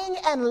coming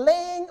and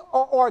laying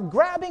or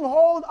grabbing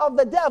hold of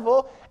the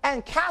devil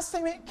and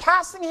casting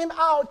him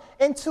out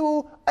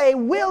into a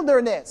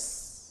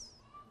wilderness.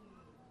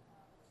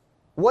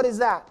 What is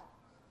that?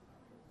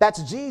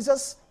 That's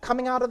Jesus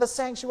coming out of the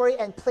sanctuary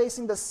and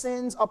placing the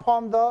sins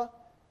upon the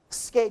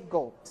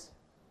scapegoat.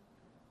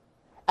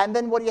 And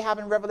then what do you have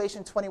in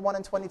Revelation 21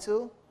 and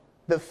 22?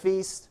 The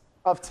Feast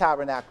of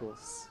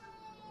Tabernacles.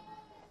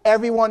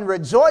 Everyone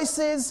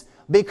rejoices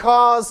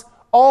because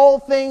all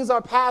things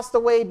are passed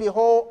away.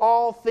 Behold,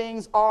 all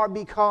things are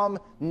become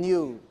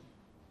new.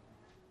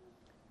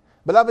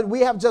 Beloved,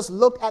 we have just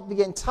looked at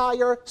the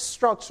entire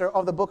structure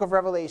of the book of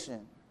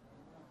Revelation.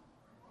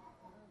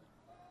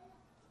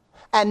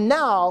 And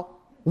now,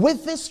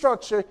 with this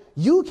structure,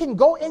 you can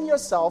go in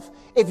yourself.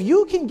 If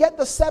you can get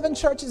the 7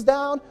 churches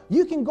down,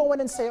 you can go in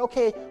and say,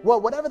 okay,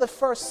 well, whatever the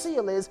first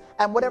seal is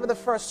and whatever the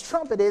first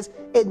trumpet is,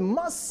 it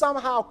must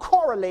somehow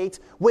correlate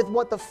with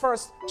what the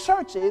first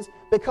church is,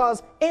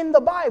 because in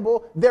the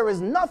Bible, there is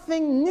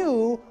nothing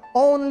new,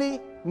 only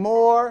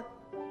more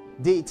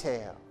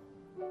detail.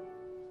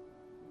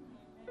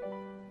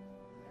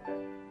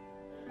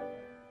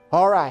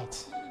 All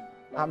right,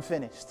 I'm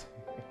finished.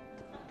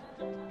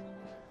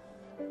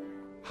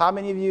 How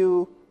many of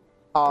you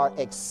are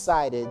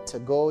excited to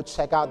go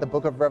check out the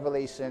book of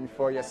Revelation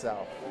for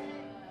yourself?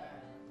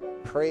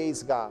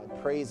 Praise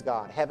God, praise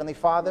God. Heavenly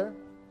Father,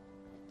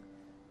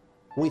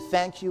 we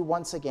thank you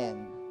once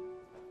again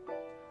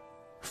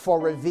for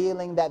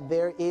revealing that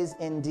there is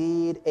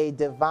indeed a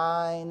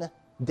divine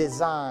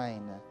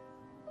design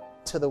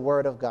to the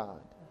Word of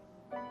God.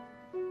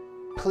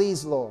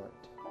 Please, Lord,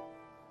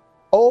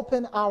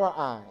 open our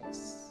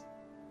eyes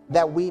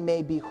that we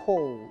may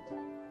behold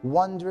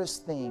wondrous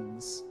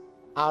things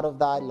out of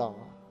thy law.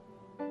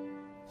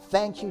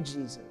 Thank you,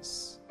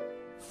 Jesus,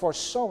 for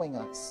showing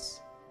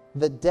us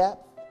the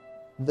depth,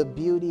 the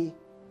beauty,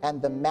 and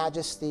the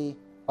majesty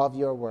of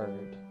your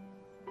word.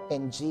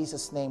 In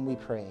Jesus' name we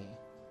pray.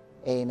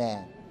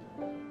 Amen.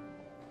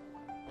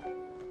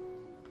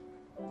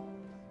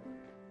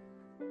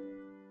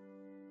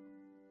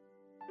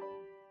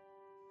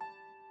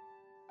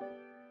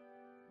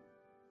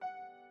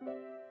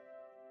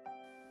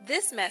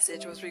 This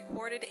message was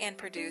recorded and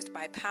produced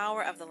by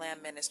Power of the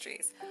Lamb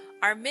Ministries.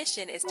 Our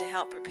mission is to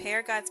help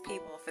prepare God's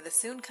people for the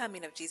soon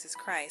coming of Jesus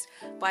Christ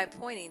by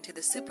pointing to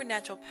the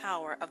supernatural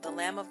power of the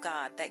Lamb of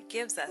God that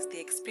gives us the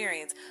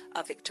experience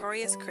of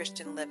victorious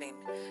Christian living.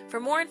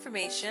 For more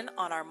information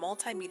on our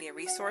multimedia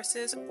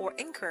resources or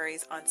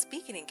inquiries on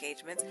speaking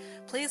engagements,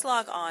 please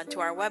log on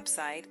to our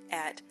website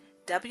at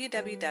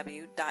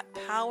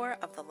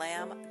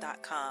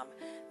www.powerofthelamb.com.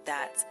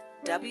 That's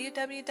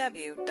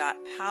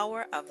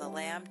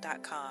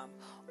www.powerofthelamb.com,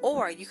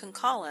 or you can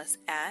call us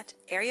at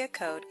area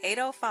code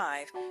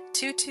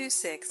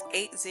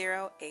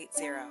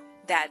 805-226-8080.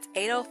 That's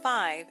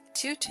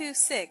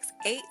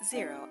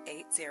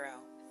 805-226-8080.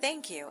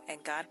 Thank you,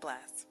 and God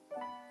bless.